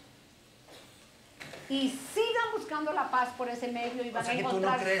 Y sigan buscando la paz por ese medio y van a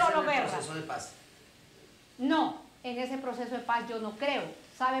encontrar solo guerra. ¿O sea que tú no crees en el proceso de paz? No, en ese proceso de paz yo no creo.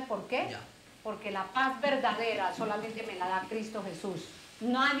 ¿Sabe por qué? Ya. Porque la paz verdadera solamente me la da Cristo Jesús.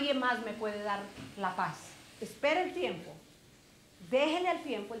 Nadie más me puede dar la paz. Espera el tiempo. Déjele al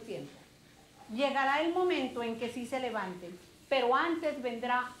tiempo el tiempo. Llegará el momento en que sí se levanten, pero antes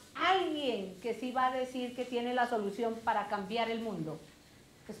vendrá alguien que sí va a decir que tiene la solución para cambiar el mundo.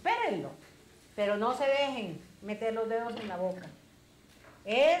 Espérenlo, pero no se dejen meter los dedos en la boca.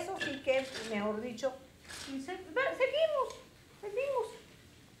 Eso sí que es, mejor dicho, seguimos.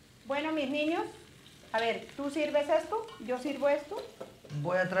 Bueno, mis niños, a ver, ¿tú sirves esto? ¿Yo sirvo esto?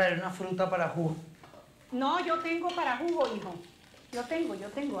 Voy a traer una fruta para jugo. No, yo tengo para jugo, hijo. Yo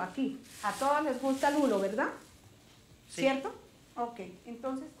tengo aquí. A todas les gusta el lulo, ¿verdad? Sí. ¿Cierto? Ok,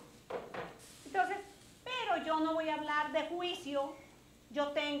 entonces, pero yo no voy a hablar de juicio. Yo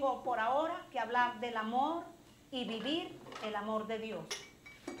tengo por ahora que hablar del amor y vivir el amor de Dios.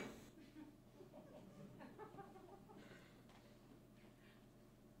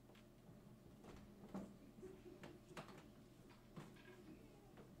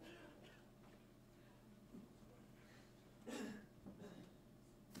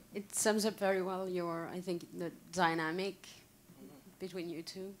 sums up very well your, I think, the dynamic between you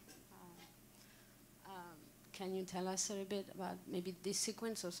two. Can you tell us a little bit about maybe this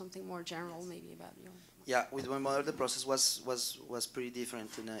sequence or something more general, maybe about your? Yeah, with my mother, the process was pretty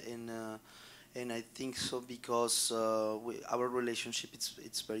different, and I think so because our relationship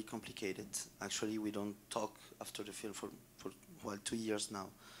it's very complicated. Actually, we don't talk after the film for well 2 years now,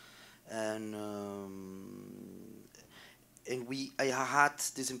 and I had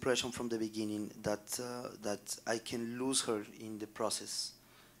this impression from the beginning that I can lose her in the process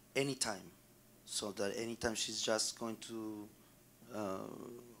anytime, so that anytime she's just going to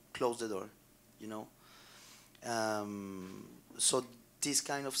close the door, you know. So this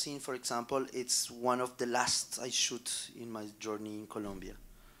kind of scene, for example, it's one of the last I shoot in my journey in Colombia,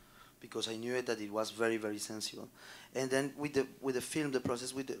 because I knew that it was very, very sensible. And then with the film, the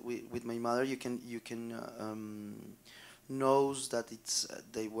process with my mother, you can knows that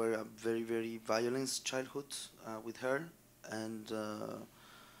they were a very, very violent childhood with her, and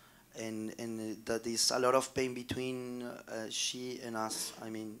that is a lot of pain between she and us. I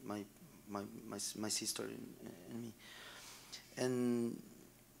mean, my sister and me.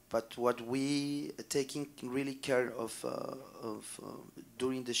 But what we taking really care of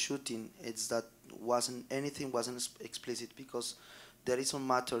during the shooting is that anything wasn't explicit, because there is some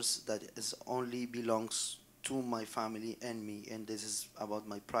matters that is only belongs to my family and me, and this is about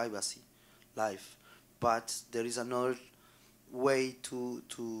my privacy life. But there is another way to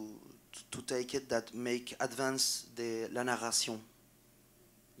take it that make advance la narration,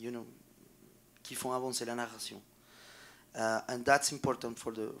 you know, qui font avancer la narration. And that's important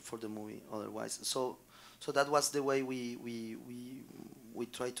for the movie. Otherwise, so that was the way we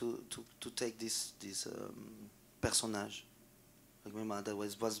try to take this personage. Like my mother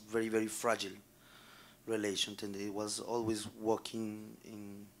was very, very fragile relation, and it was always walking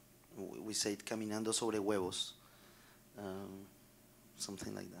in. We say it caminando sobre huevos,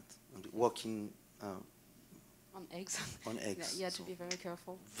 something like that. Walking on eggs. On eggs. Yeah, you had to be very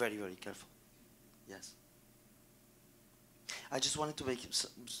careful. Very, very careful. Yes. I just wanted to make,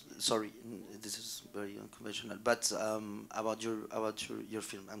 sorry, this is very unconventional, but about your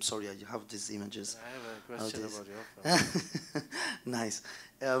film. I'm sorry, I have these images. I have a question about your film. Nice,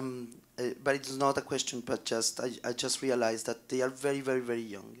 but it's not a question, but I just realized that they are very, very, very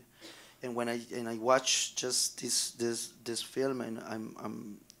young, and when I watch just this film, and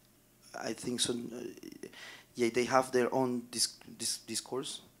I think so. Yeah, they have their own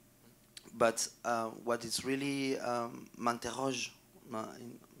discourse. But what is really m'interroge,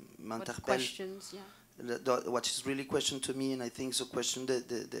 m'interpelle. Questions, yeah. What is really question to me, and I think so question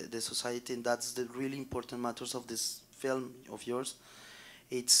the society, and that's the really important matters of this film of yours.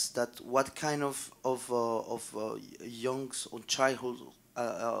 It's that what kind of youngs or childhood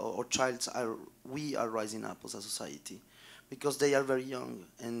or childs we are rising up as a society, because they are very young,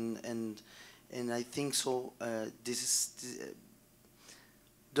 and I think so. This is.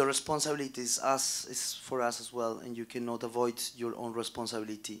 The responsibility is for us as well, and you cannot avoid your own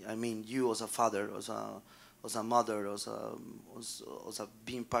responsibility. I mean, you as a father, as a mother, as a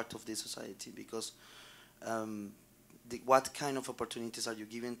being part of this society, because what kind of opportunities are you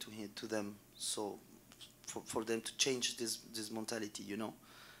giving to them? So for them to change this mentality, you know,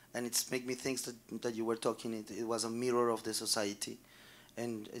 and it's make me think that you were talking. It was a mirror of the society,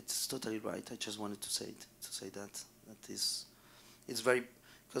 and it's totally right. I just wanted to say that is it's very.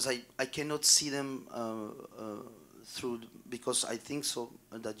 Because I cannot see them through, because I think so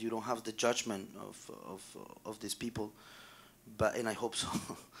that you don't have the judgment of these people, and I hope so.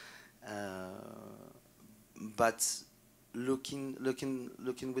 But looking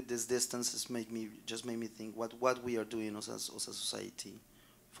with this distance made me think what we are doing as a society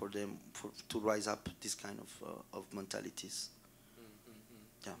for them to rise up this kind of mentalities.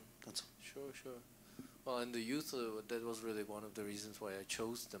 Yeah, that's all. Sure. Well, in the youth, that was really one of the reasons why I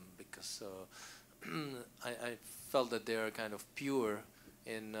chose them, because I felt that they are kind of pure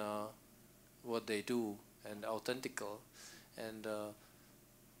in what they do and authentical, and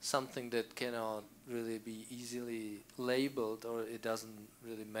something that cannot really be easily labeled, or it doesn't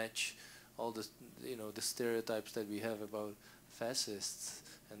really match all the the stereotypes that we have about fascists.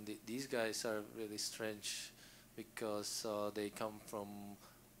 And these guys are really strange, because they come from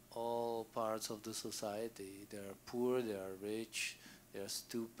all parts of the society. They are poor, they are rich, they are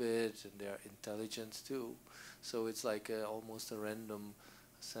stupid, and they are intelligent too. So it's like almost a random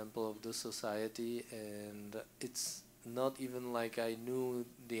sample of the society, and it's not even like I knew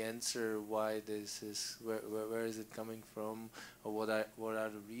the answer why this is, where is it coming from, or what are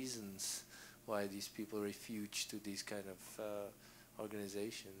the reasons why these people refuge to these kind of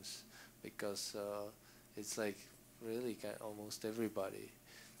organizations, because it's like really almost everybody,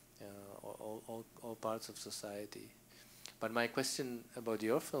 all parts of society. But my question about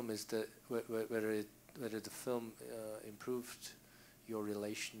your film is that whether the film improved your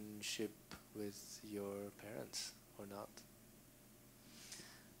relationship with your parents or not.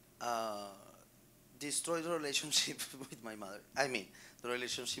 Destroyed the relationship with my mother. I mean, the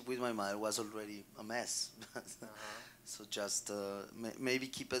relationship with my mother was already a mess. So just maybe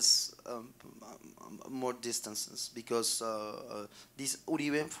keep us more distances, because this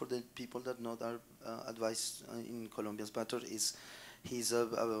Uribe, for the people that know our advice in Colombia's matter, he's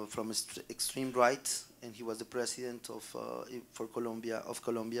from extreme right, and he was the president of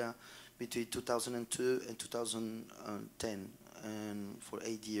Colombia between 2002 and 2010, and for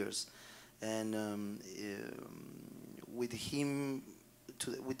 8 years. And with him,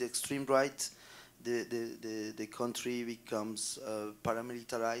 with the extreme right, the country becomes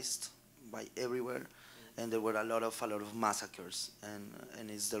paramilitarized by everywhere, and there were a lot of massacres,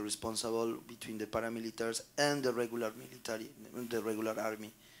 and it's the responsible between the paramilitaries and the regular military, the regular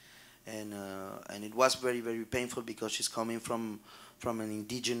army, and it was very, very painful, because she's coming from an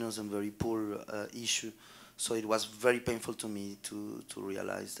indigenous and very poor issue. So it was very painful to me to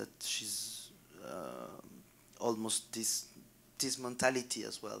realize that she's almost this mentality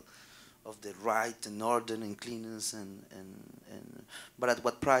as well, of the right and order and cleanness, but at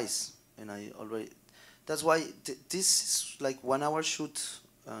what price? And that's why this is like 1 hour shoot,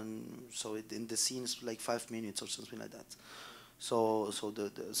 and so in the scene is like 5 minutes or something like that. So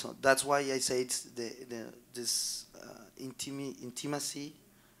that's why I say it's this intimacy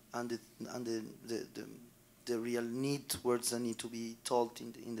and the real words that need to be told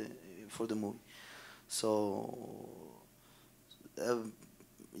for the movie. So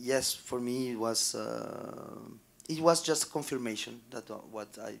yes, for me it was just a confirmation that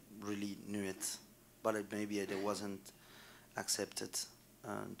what I really knew it, but maybe it wasn't accepted,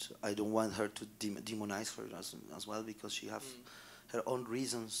 and I don't want her to demonize her as well, because she have her own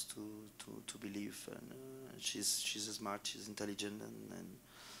reasons to believe, and she's smart, she's intelligent, and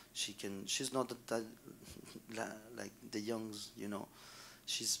she's not that like the youngs, you know.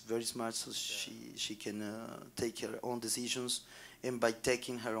 She's very smart, so she can take her own decisions, and by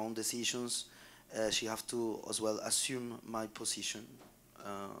taking her own decisions, she have to as well assume my position,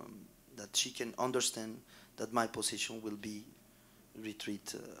 that she can understand that my position will be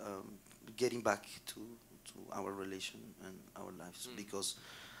retreat, getting back to our relation and our lives, because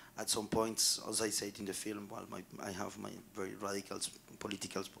at some points, as I said in the film, while I have my very radical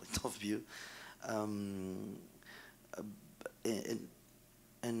political point of view,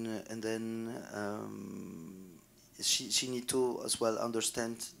 and then she need to as well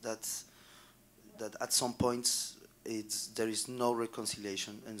understand that at some points there is no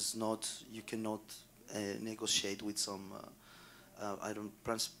reconciliation, and it's not, you cannot negotiate with some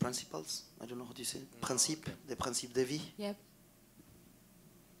principles. I don't know how to say it. The principe de vie. Yep.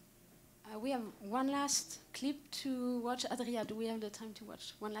 We have one last clip to watch. Adria, do we have the time to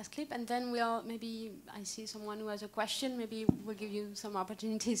watch one last clip? And then maybe I see someone who has a question. Maybe we'll give you some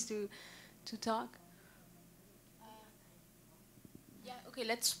opportunities to talk. Yeah, okay,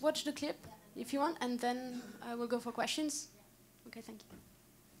 let's watch the clip if you want, and then we'll go for questions. Okay, thank you.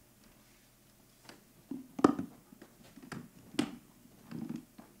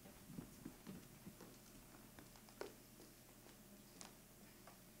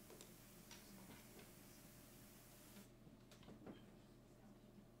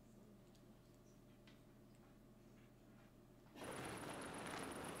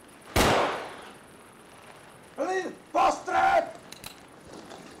 Postrep!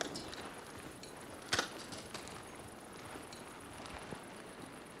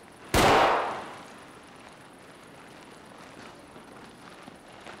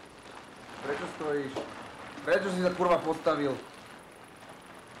 Prečo stojíš? Prečo si sa kurva postavil?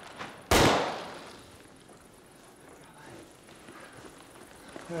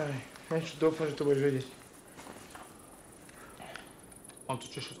 Niečo, dúfam, že to budeš vedieť. Mám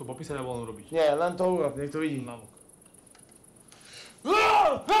to čo to popísať a voľno robiť? Nie, len to urob, nech to vidí.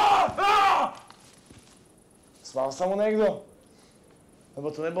 Sval sa mu niekto?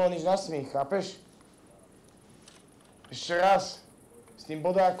 Lebo to nebolo nič na smích, chápeš? Ešte raz, s tým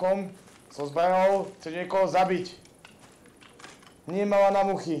bodákom, so zbraňou, chce niekoho zabiť. Nie mala na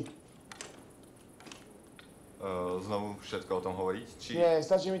muchy. Znovu všetko o tom hovoriť? Či... Nie,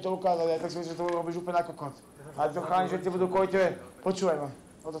 stačí mi to ukázať, aj tak si myslím, že to robíš úplne na kokot. Ale to cháni, že ti budú kvôli tebe. Počúvaj ma,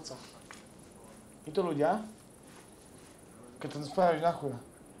 od oca. My to ľudia, keď to spravíš na chuja,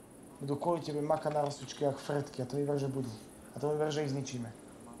 budú kvôli tebe makať na rozsvičky jak fretky, a to iba, že budú. A tomu ver, že ich zničíme.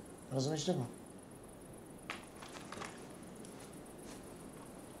 Rozumieš tomu?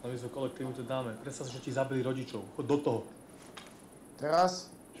 Ale my sme kolektívne to dáme. Predstav sa, že ti zabili rodičov. Choď do toho.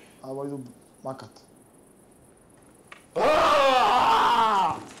 Teraz? Alebo idú makať.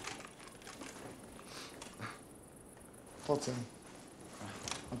 Poď sem.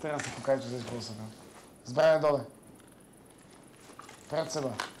 A teraz sa kúkajú, čo si spôsobom. Zbraňa dole. Pred seba.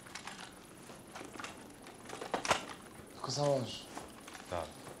 Ako sa voláš? Tak.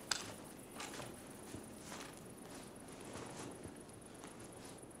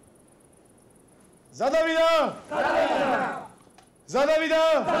 Za Davida! Za Davida! Za Davida!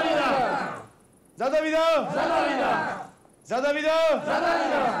 Za Davida! Za Davida!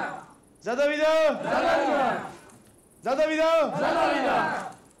 Za Davida! Za Davida!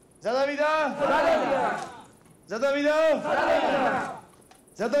 Za Davida! Za Davida!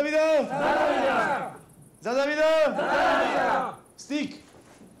 Za Davida! Za Davida! Styk!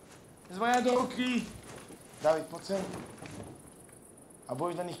 Zvaňa do ruky! David, poď sem. A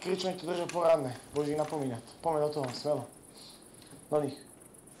budeš na nich kričať, to držia poradné. Budeš ich napomínať. Pomeň do toho, smelo. Do nich.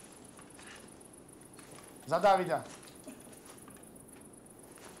 Za Davida.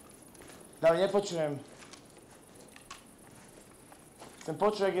 David, nepočujem. Chcem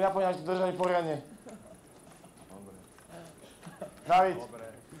počuť, ak ich napomínať, to držali poriadne. David.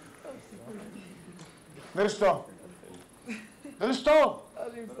 Drž to. Drž to!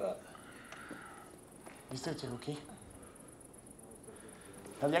 Vystrite ruky.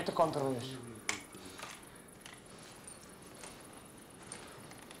 Ale jak to kontroluješ?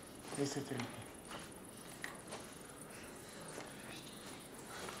 Vystrite ruky.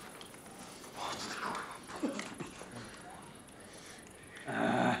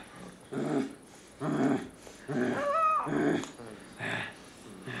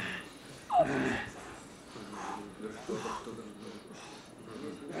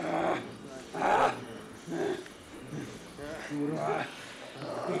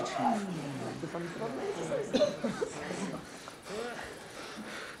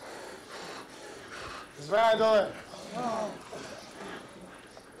 Zbraň dole.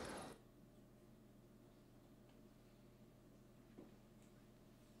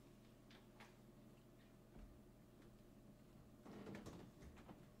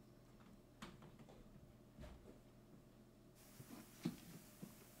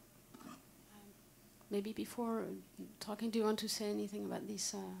 Maybe before talking, do you want to say anything about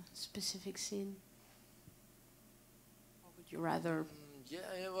this specific scene? Or would you rather?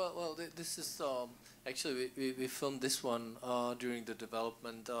 Well, this is actually we filmed this one during the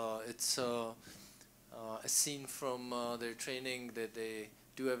development. It's a scene from their training that they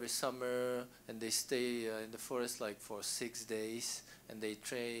do every summer, and they stay in the forest like for 6 days, and they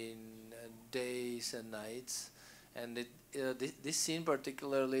train days and nights. And this scene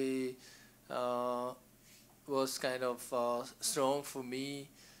particularly was kind of strong for me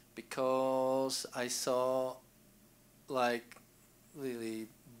because I saw like really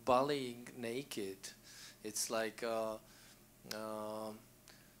bullying naked. It's like you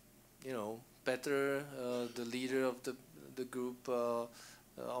know, Peter, the leader of the group,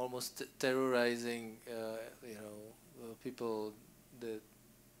 almost terrorizing you know, people that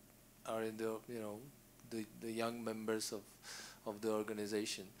are in the, you know, the young members of the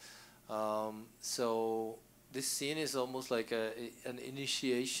organization. So this scene is almost like an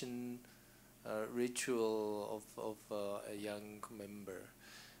initiation ritual of a young member,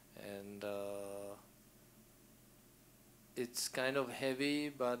 and it's kind of heavy,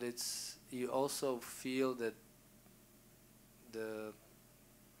 but you also feel that the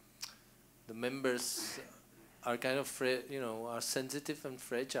members are kind of are sensitive and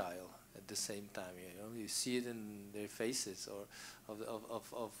fragile at the same time. You see it in their faces, or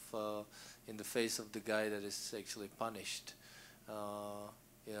in the face of the guy that is actually punished.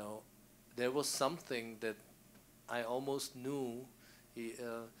 There was something that I almost knew.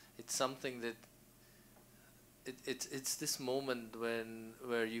 It's something that it's this moment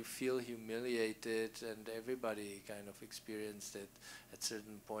where you feel humiliated, and everybody kind of experienced it at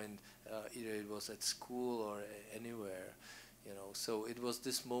certain point. Either it was at school or anywhere, So it was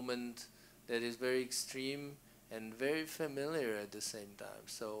this moment that is very extreme and very familiar at the same time.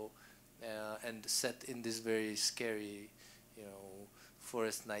 So and set in this very scary,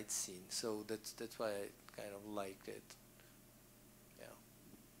 forest night scene. So that's why I kind of liked it. Yeah.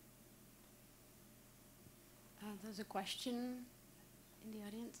 There's a question in the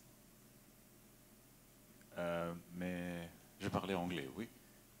audience. Mais je parlais anglais, oui.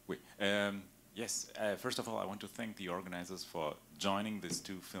 Oui. Yes, first of all, I want to thank the organizers for joining these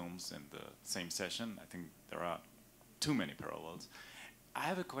two films in the same session. I think there are too many parallels. I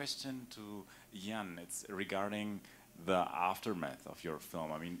have a question to Jan. It's regarding the aftermath of your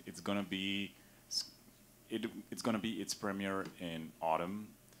film. I mean, it's gonna be its premiere in autumn,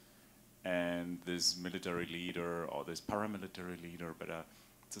 and this military leader, or this paramilitary leader, better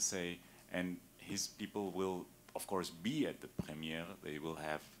to say, and his people will, of course, be at the premiere. They will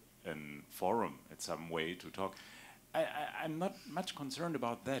have a forum at some way to talk. I'm not much concerned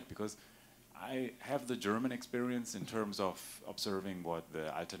about that, because I have the German experience in terms of observing what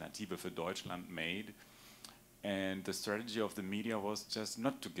the Alternative für Deutschland made, and the strategy of the media was just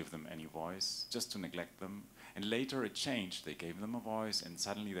not to give them any voice, just to neglect them. And later it changed. They gave them a voice, and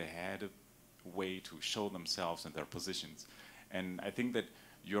suddenly they had a way to show themselves and their positions. And I think that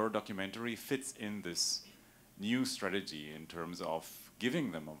your documentary fits in this new strategy in terms of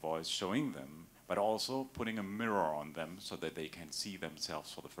giving them a voice, showing them, but also putting a mirror on them so that they can see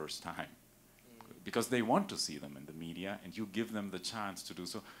themselves for the first time. Because they want to see them in the media, and you give them the chance to do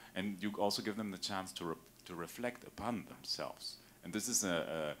so, and you also give them the chance to reflect upon themselves. And this is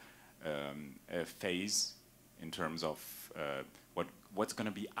a phase in terms of what's going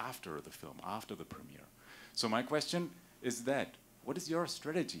to be after the film, after the premiere. So my question is that, what is your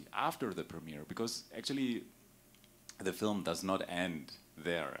strategy after the premiere? Because actually the film does not end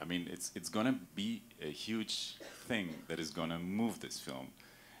there. I mean, it's going to be a huge thing that is going to move this film.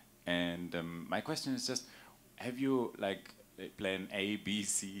 And my question is just, have you like a plan A, B,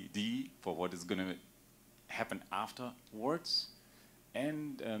 C, D for what is going to happen afterwards?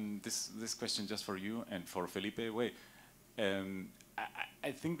 And this question just for you and for Felipe. Wait,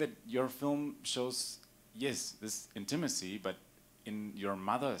 I think that your film shows, yes, this intimacy, but in your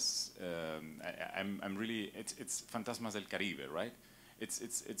mother's, I'm really, it's Fantasmas del Caribe, right?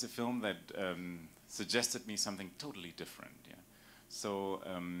 It's a film that suggested me something totally different. Yeah. So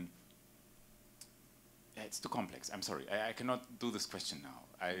it's too complex. I'm sorry. I cannot do this question now.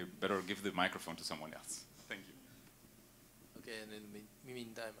 I better give the microphone to someone else. Thank you. Okay, and in the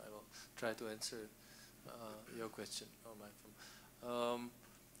meantime, I will try to answer your question on my film.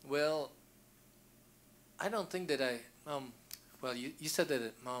 Well, I don't think that well, you said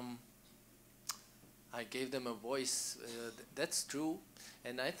that I gave them a voice. That's true,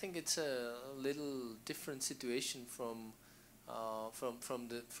 and I think it's a little different situation from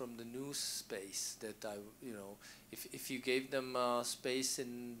the news space. That if you gave them space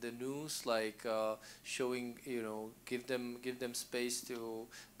in the news, like showing, give them space to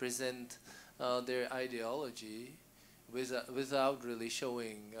present their ideology, without really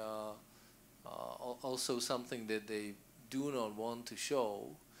showing also something that they do not want to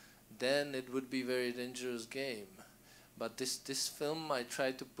show, then it would be a very dangerous game. But this film, I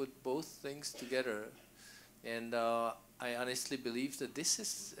tried to put both things together, and I honestly believe that this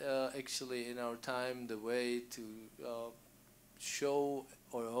is actually in our time the way to show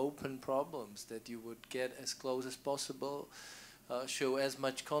or open problems, that you would get as close as possible, show as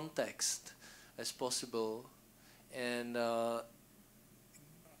much context as possible, and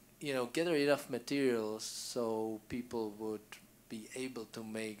gather enough materials so people would be able to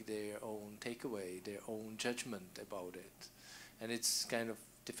make their own takeaway, their own judgment about it. And it's kind of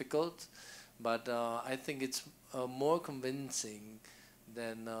difficult, but I think it's more convincing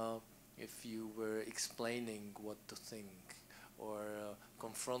than if you were explaining what to think or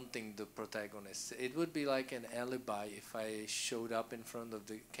confronting the protagonist. It would be like an alibi if I showed up in front of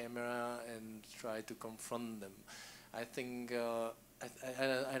the camera and tried to confront them. I think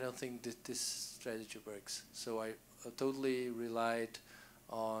I don't think that this strategy works. So I totally relied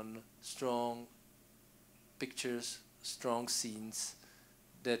on strong pictures, strong scenes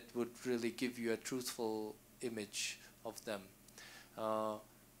that would really give you a truthful image of them,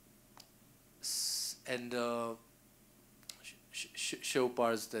 and show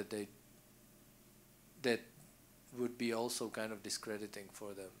parts that would be also kind of discrediting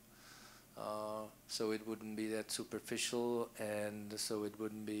for them. So it wouldn't be that superficial, and so it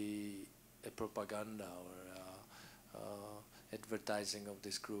wouldn't be a propaganda or advertising of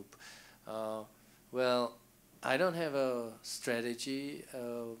this group. Well, I don't have a strategy,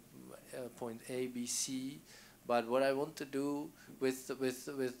 point A, B, C, but what I want to do with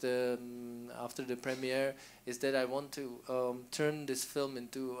after the premiere is that I want to turn this film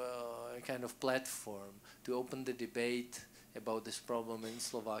into a kind of platform to open the debate about this problem in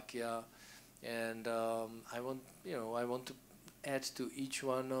Slovakia, and I want to add to each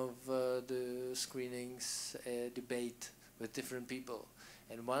one of the screenings a debate with different people,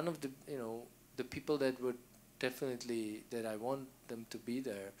 and one of the people that would definitely, that I want them to be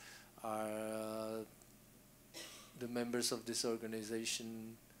there, are the members of this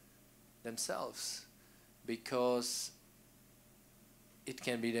organization themselves, because it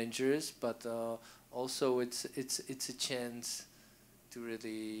can be dangerous, but also it's a chance to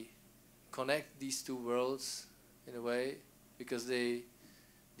really connect these two worlds in a way, because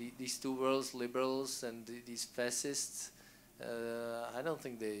these two worlds, liberals and these fascists, I don't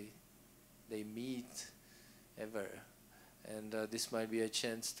think they meet ever, and this might be a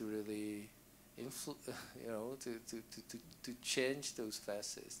chance to really to change those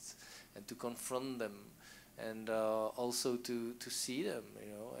fascists and to confront them, and also to see them,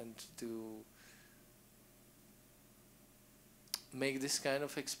 and to make this kind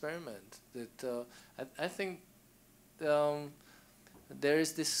of experiment. That I think there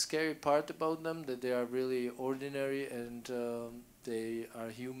is this scary part about them, that they are really ordinary, and they are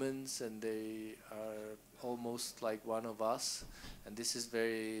humans, and they are almost like one of us, and this is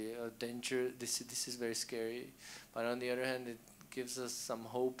very dangerous. This is very scary. But on the other hand, it gives us some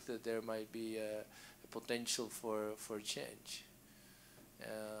hope that there might be a potential for change.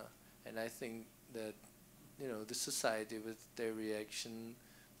 And I think that the society with their reaction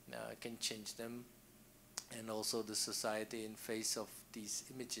can change them, and also the society in face of these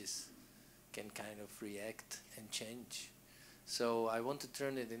images can kind of react and change. So I want to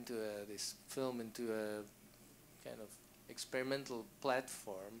turn it into this film into a kind of experimental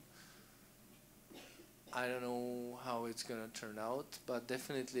platform. I don't know how it's going to turn out, but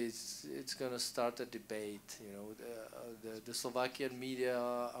definitely it's going to start a debate. The Slovakian media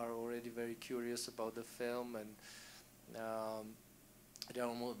are already very curious about the film, and they're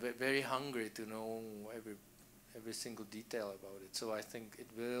almost very hungry to know every single detail about it. So I think it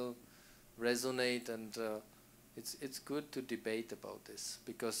will resonate, and it's good to debate about this,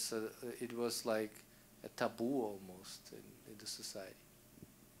 because it was like a taboo almost in the society.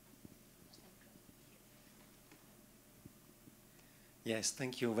 Yes,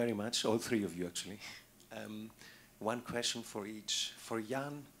 thank you very much, all three of you actually. One question for each. For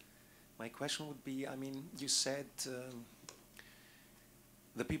Jan, my question would be, you said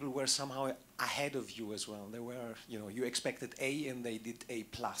the people were somehow ahead of you as well. They were, you expected A and they did A+.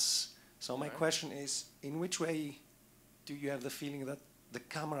 So my question is, in which way do you have the feeling that the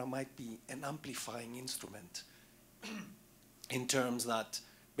camera might be an amplifying instrument in terms that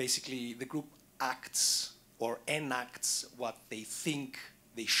basically the group acts or enacts what they think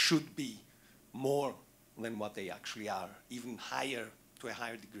they should be more than what they actually are, even higher, to a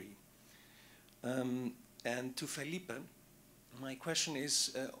higher degree? And to Felipe, my question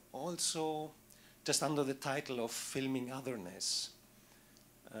is also just under the title of filming otherness.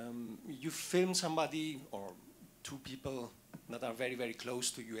 You film somebody or two people that are very, very close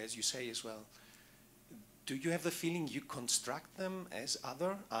to you, as you say as well. Do you have the feeling you construct them as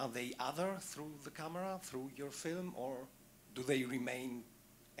other? Are they other through the camera, through your film, or do they remain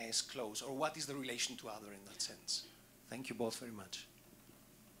as close? Or what is the relation to other in that sense? Thank you both very much.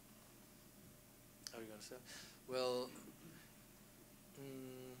 How are you going to say? Well,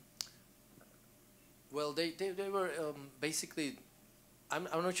 well, they were basically. I'm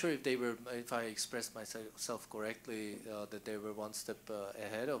not sure if I expressed myself correctly, that they were one step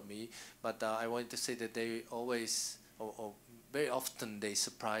ahead of me, but I wanted to say that they always, or very often, they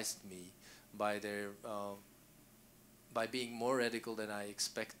surprised me by their, by being more radical than I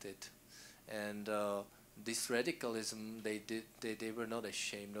expected, and this radicalism, they were not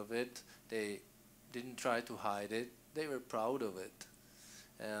ashamed of it. They didn't try to hide it. They were proud of it.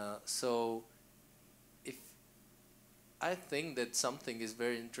 So I think that something is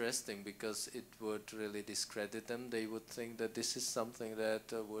very interesting, because it would really discredit them. They would think that this is something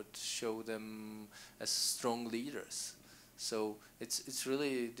that would show them as strong leaders. So it's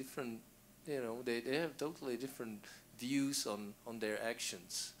really different, they have totally different views on their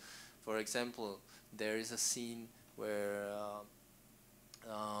actions. For example, there is a scene where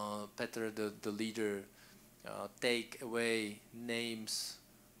Petr, the leader, take away names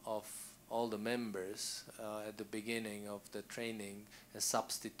of all the members at the beginning of the training and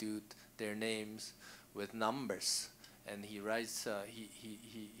substitute their names with numbers, and he writes,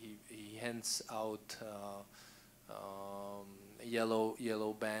 he hands out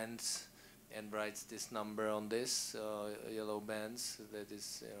yellow bands and writes this number on this yellow bands that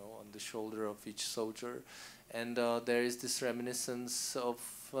is on the shoulder of each soldier, and there is this reminiscence of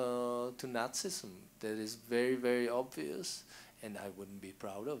to Nazism that is very, very obvious. And I wouldn't be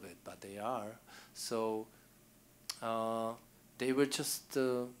proud of it, but they are. So they were just,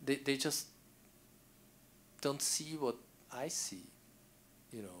 they just don't see what I see,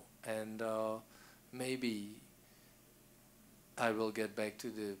 And maybe I will get back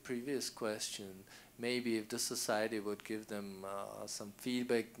to the previous question. maybe if the society would give them some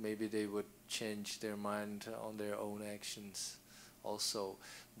feedback, maybe they would change their mind on their own actions also.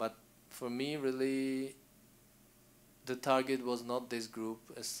 But for me, really, the target was not this group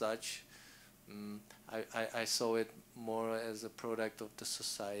as such. I saw it more as a product of the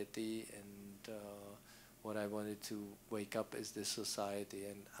society, and what I wanted to wake up is this society.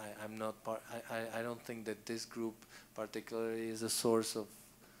 And I'm not part. I don't think that this group particularly is a source of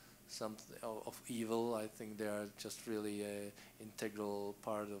something of evil. I think they are just really an integral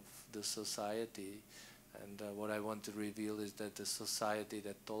part of the society. And what I want to reveal is that the society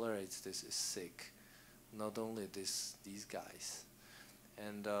that tolerates this is sick. Not only these guys.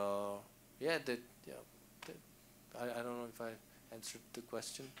 And yeah, I don't know if I answered the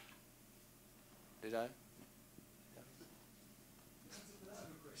question. Did I?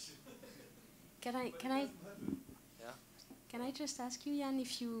 Can I just ask you, Jan,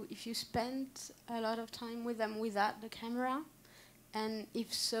 if you spent a lot of time with them without the camera, and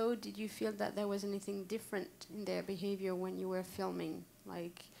if so, did you feel that there was anything different in their behavior when you were filming?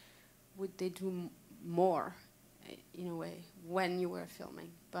 Like, would they do more, in a way, when you were filming?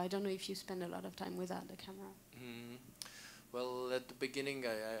 But I don't know if you spend a lot of time without the camera. Well, at the beginning,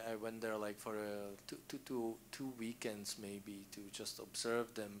 I went there like for two weekends maybe to just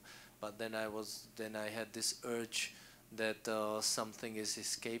observe them. But then I had this urge that something is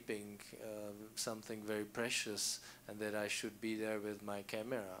escaping, something very precious, and that I should be there with my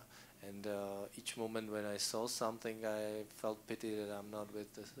camera. And each moment when I saw something, I felt pity that I'm not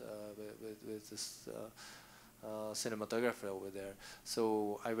with this cinematographer over there.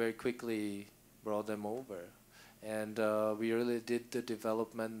 So I very quickly brought them over, and we really did the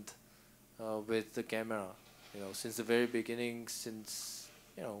development with the camera. You know, since the very beginning, since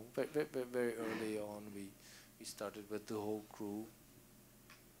very early on, we started with the whole crew.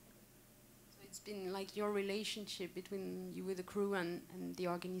 So it's been like your relationship between you with the crew and the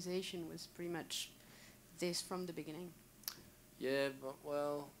organization was pretty much this from the beginning. Yeah, but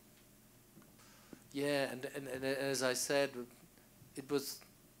well, yeah, and as I said, it was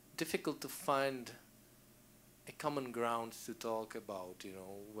difficult to find a common ground to talk about. You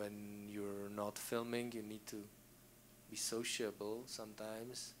know, when you're not filming, you need to be sociable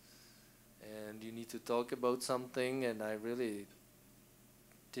sometimes, and you need to talk about something, and I really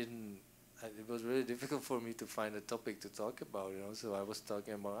didn't. It was really difficult for me to find a topic to talk about, you know. So I was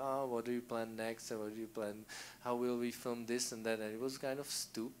talking about, what do you plan next, and what do you plan? How will we film this and that? And it was kind of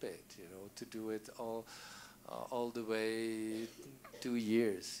stupid, you know, to do it all the way 2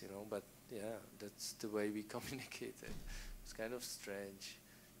 years, you know. But yeah, that's the way we communicated. It's kind of strange,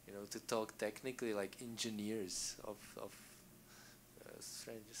 you know, to talk technically like engineers of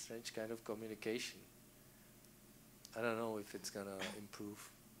strange kind of communication. I don't know if it's gonna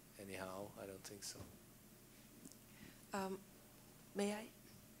improve anyhow. I don't think so. May I?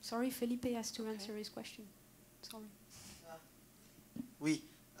 Sorry, Felipe has to answer his question. Sorry. Oui.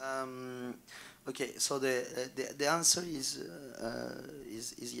 Okay. So the answer is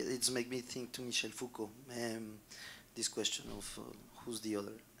it's make me think to Michel Foucault. This question of who's the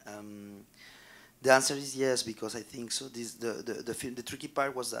other. The answer is yes, because I think so. The tricky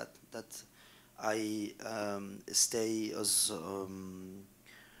part was that I stay as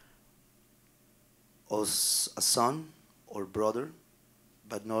a son or brother,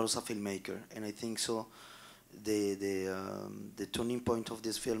 but not as a filmmaker. And I think so. The turning point of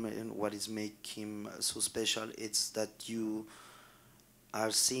this film and what is make him so special, it's that you are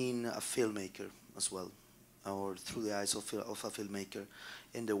seeing a filmmaker as well, or through the eyes of a filmmaker.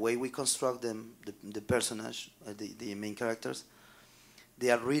 And the way we construct them, the personage, the main characters, they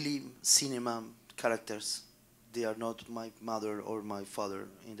are really cinema characters. They are not my mother or my father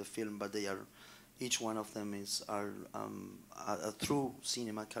in the film, but they are, each one of them are a true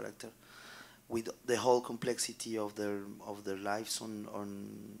cinema character, with the whole complexity of their lives, on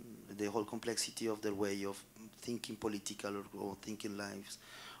the whole complexity of their way of thinking political or thinking lives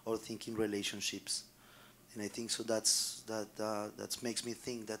or thinking relationships. And I think so that makes me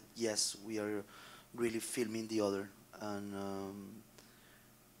think that yes, we are really filming the other, and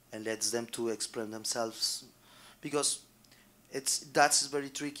lets them to express themselves, because that's very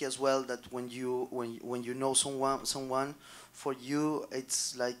tricky as well. That when you know someone, for you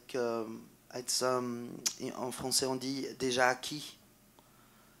it's like en français on dit déjà acquis.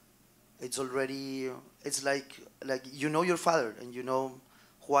 It's like you know your father, and you know,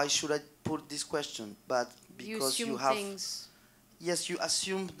 why should I put this question? But because you have things. Yes, you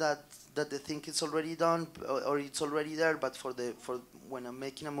assume that the thing is already done or it's already there. But for when I'm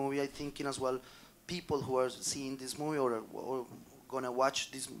making a movie, I'm thinking as well people who are seeing this movie or gonna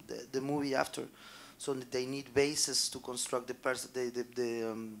watch the movie after. So they need bases to construct the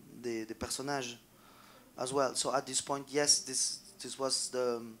personage as well. So at this point, yes, this was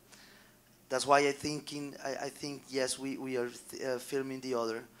the. That's why I think yes, we are filming the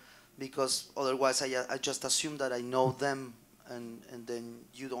other, because otherwise I just assume that I know them, and then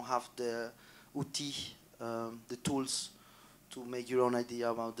you don't have the outil, the tools to make your own idea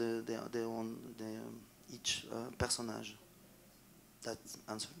about each personage. That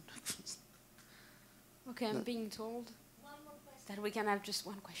answered. Okay, I'm being told that we can have just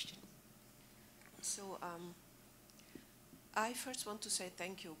one question. So I first want to say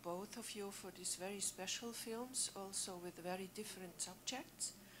thank you, both of you, for these very special films, also with very different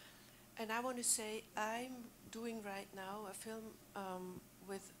subjects. And I want to say I'm doing right now a film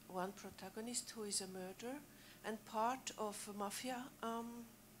with one protagonist who is a murderer and part of a mafia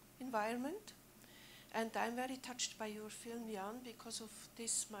environment. And I'm very touched by your film, Jan, because of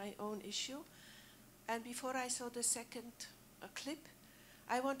this, my own issue. And before I saw the second clip,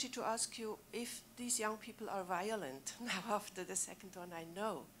 I wanted to ask you if these young people are violent. Now after the second one, I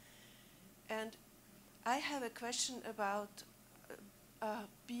know. And I have a question about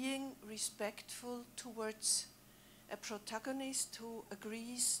being respectful towards a protagonist who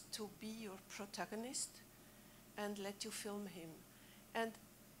agrees to be your protagonist and let you film him. And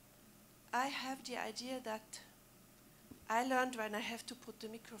I have the idea that I learned when I have to put the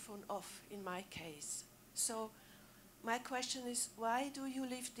microphone off in my case. So my question is, why do you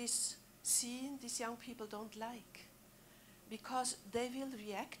leave this scene these young people don't like? Because they will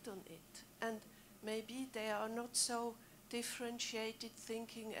react on it, and maybe they are not so differentiated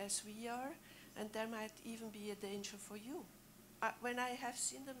thinking as we are, and there might even be a danger for you. When I have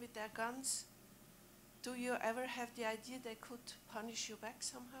seen them with their guns, do you ever have the idea they could punish you back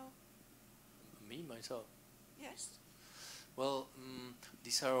somehow? Me, myself? Yes. Well,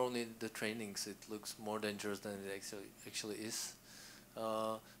 these are only the trainings. It looks more dangerous than it actually is.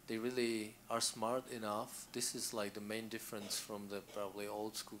 They really are smart enough. This is like the main difference from the probably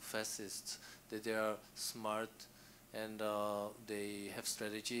old school fascists, that they are smart and they have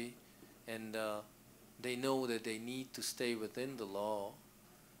strategy, and they know that they need to stay within the law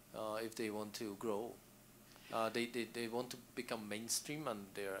if they want to grow. They want to become mainstream, and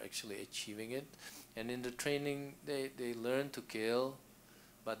they are actually achieving it. And in the training, they learn to kill,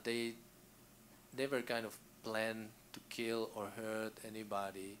 but they never kind of plan to kill or hurt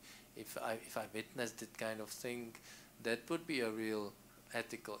anybody. If I witnessed that kind of thing, that would be a real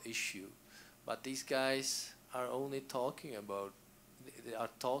ethical issue. But these guys are only talking about, they are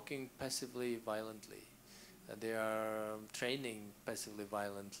talking passively violently. They are training passively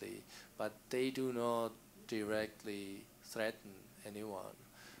violently, but they do not directly threaten anyone.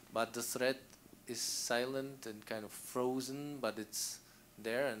 But the threat is silent and kind of frozen, but it's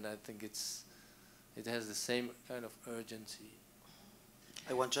there, and I think it has the same kind of urgency.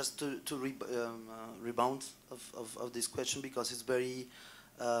 I want just to rebound of this question, because it's very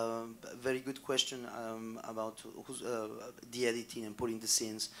good question about the editing and putting the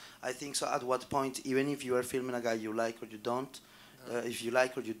scenes. I think so. At what point, even if you are filming a guy you like or you don't, if you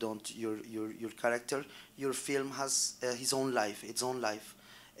like or you don't, your character, your film has his own life, its own life,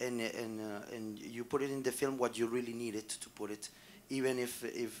 and you put it in the film what you really needed to put it, even if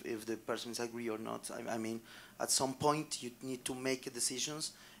the persons agree or not. I mean, at some point you need to make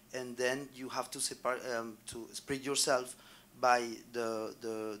decisions, and then you have to separate, to spread yourself by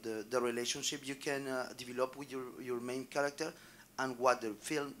the relationship you can develop with your main character and what the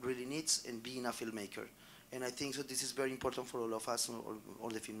film really needs, and being a filmmaker. And I think so this is very important for all of us, or all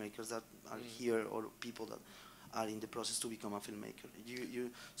the filmmakers that are here, or people that are in the process to become a filmmaker.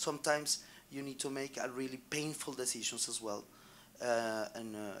 Sometimes you need to make a really painful decisions as well.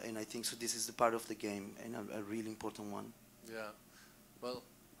 And I think so this is the part of the game, and a really important one. Yeah. Well,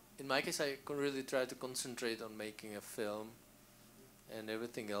 in my case, I could really try to concentrate on making a film, and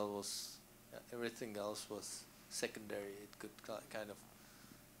everything else was secondary. It could kind of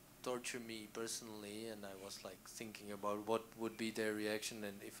torture me personally, and I was like thinking about what would be their reaction,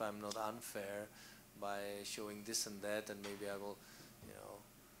 and if I'm not unfair by showing this and that, and maybe I will,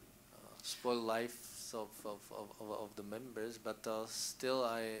 spoil lives of the members. But still,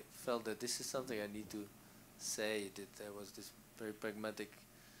 I felt that this is something I need to say, that there was this very pragmatic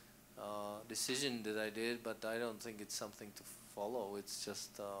decision that I did, but I don't think it's something to follow. It's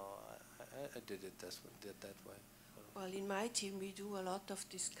just I did it that way. Well, in my team, we do a lot of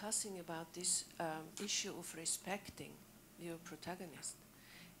discussing about this issue of respecting your protagonist.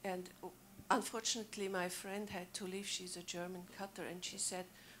 And unfortunately, my friend had to leave. She's a German cutter, and she said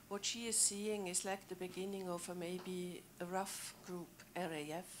what she is seeing is like the beginning of maybe a rough group,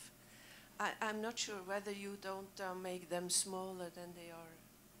 RAF. I'm not sure whether you don't make them smaller than they are.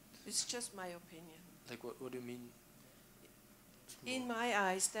 It's just my opinion. Like what do you mean? In my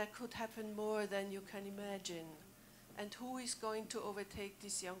eyes, there could happen more than you can imagine. And who is going to overtake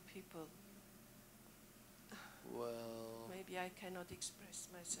these young people? Well, maybe I cannot express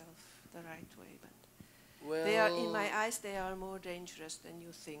myself the right way, but well, they are, in my eyes, they are more dangerous than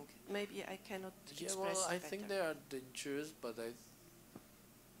you think. Maybe I cannot express well, I better. think they are dangerous, but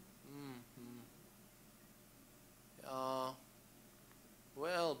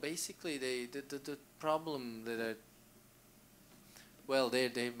well, basically, the problem that well,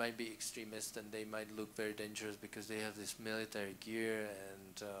 they might be extremists and they might look very dangerous because they have this military gear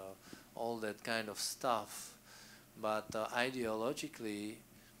and all that kind of stuff. But ideologically,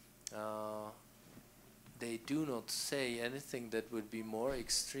 they do not say anything that would be more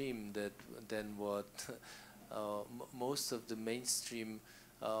extreme than what most of the mainstream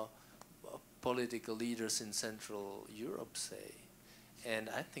political leaders in Central Europe say. And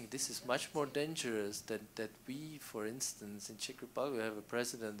I think this is much more dangerous than that we, for instance, in Czech Republic have a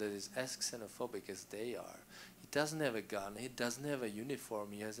president that is as xenophobic as they are. He doesn't have a gun, he doesn't have a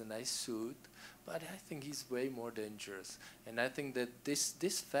uniform, he has a nice suit, but I think he's way more dangerous. And I think that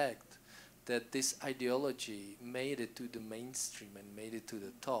this fact that this ideology made it to the mainstream and made it to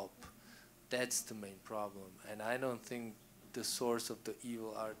the top, that's the main problem. And I don't think the source of the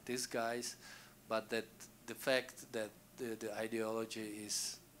evil are these guys, but that the fact that the ideology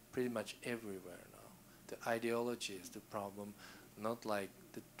is pretty much everywhere now. The ideology is the problem, not like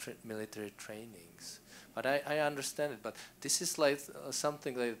the military trainings. But I understand it, but this is like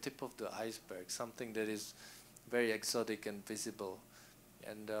something like the tip of the iceberg, something that is very exotic and visible.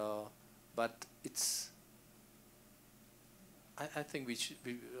 And but it's, I think we should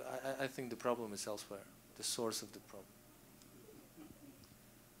be, I think the problem is elsewhere, the source of the problem.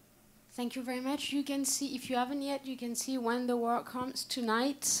 Thank you very much. You can see, if you haven't yet, you can see when the work comes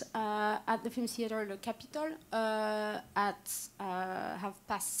tonight at the Film Theatre Le Capitole at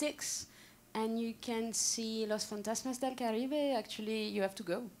 6:30. And you can see Los Fantasmas del Caribe. Actually, you have to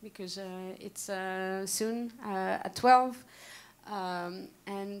go because it's soon at 12.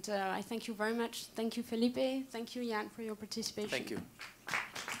 And I thank you very much. Thank you, Felipe. Thank you, Jan, for your participation. Thank you.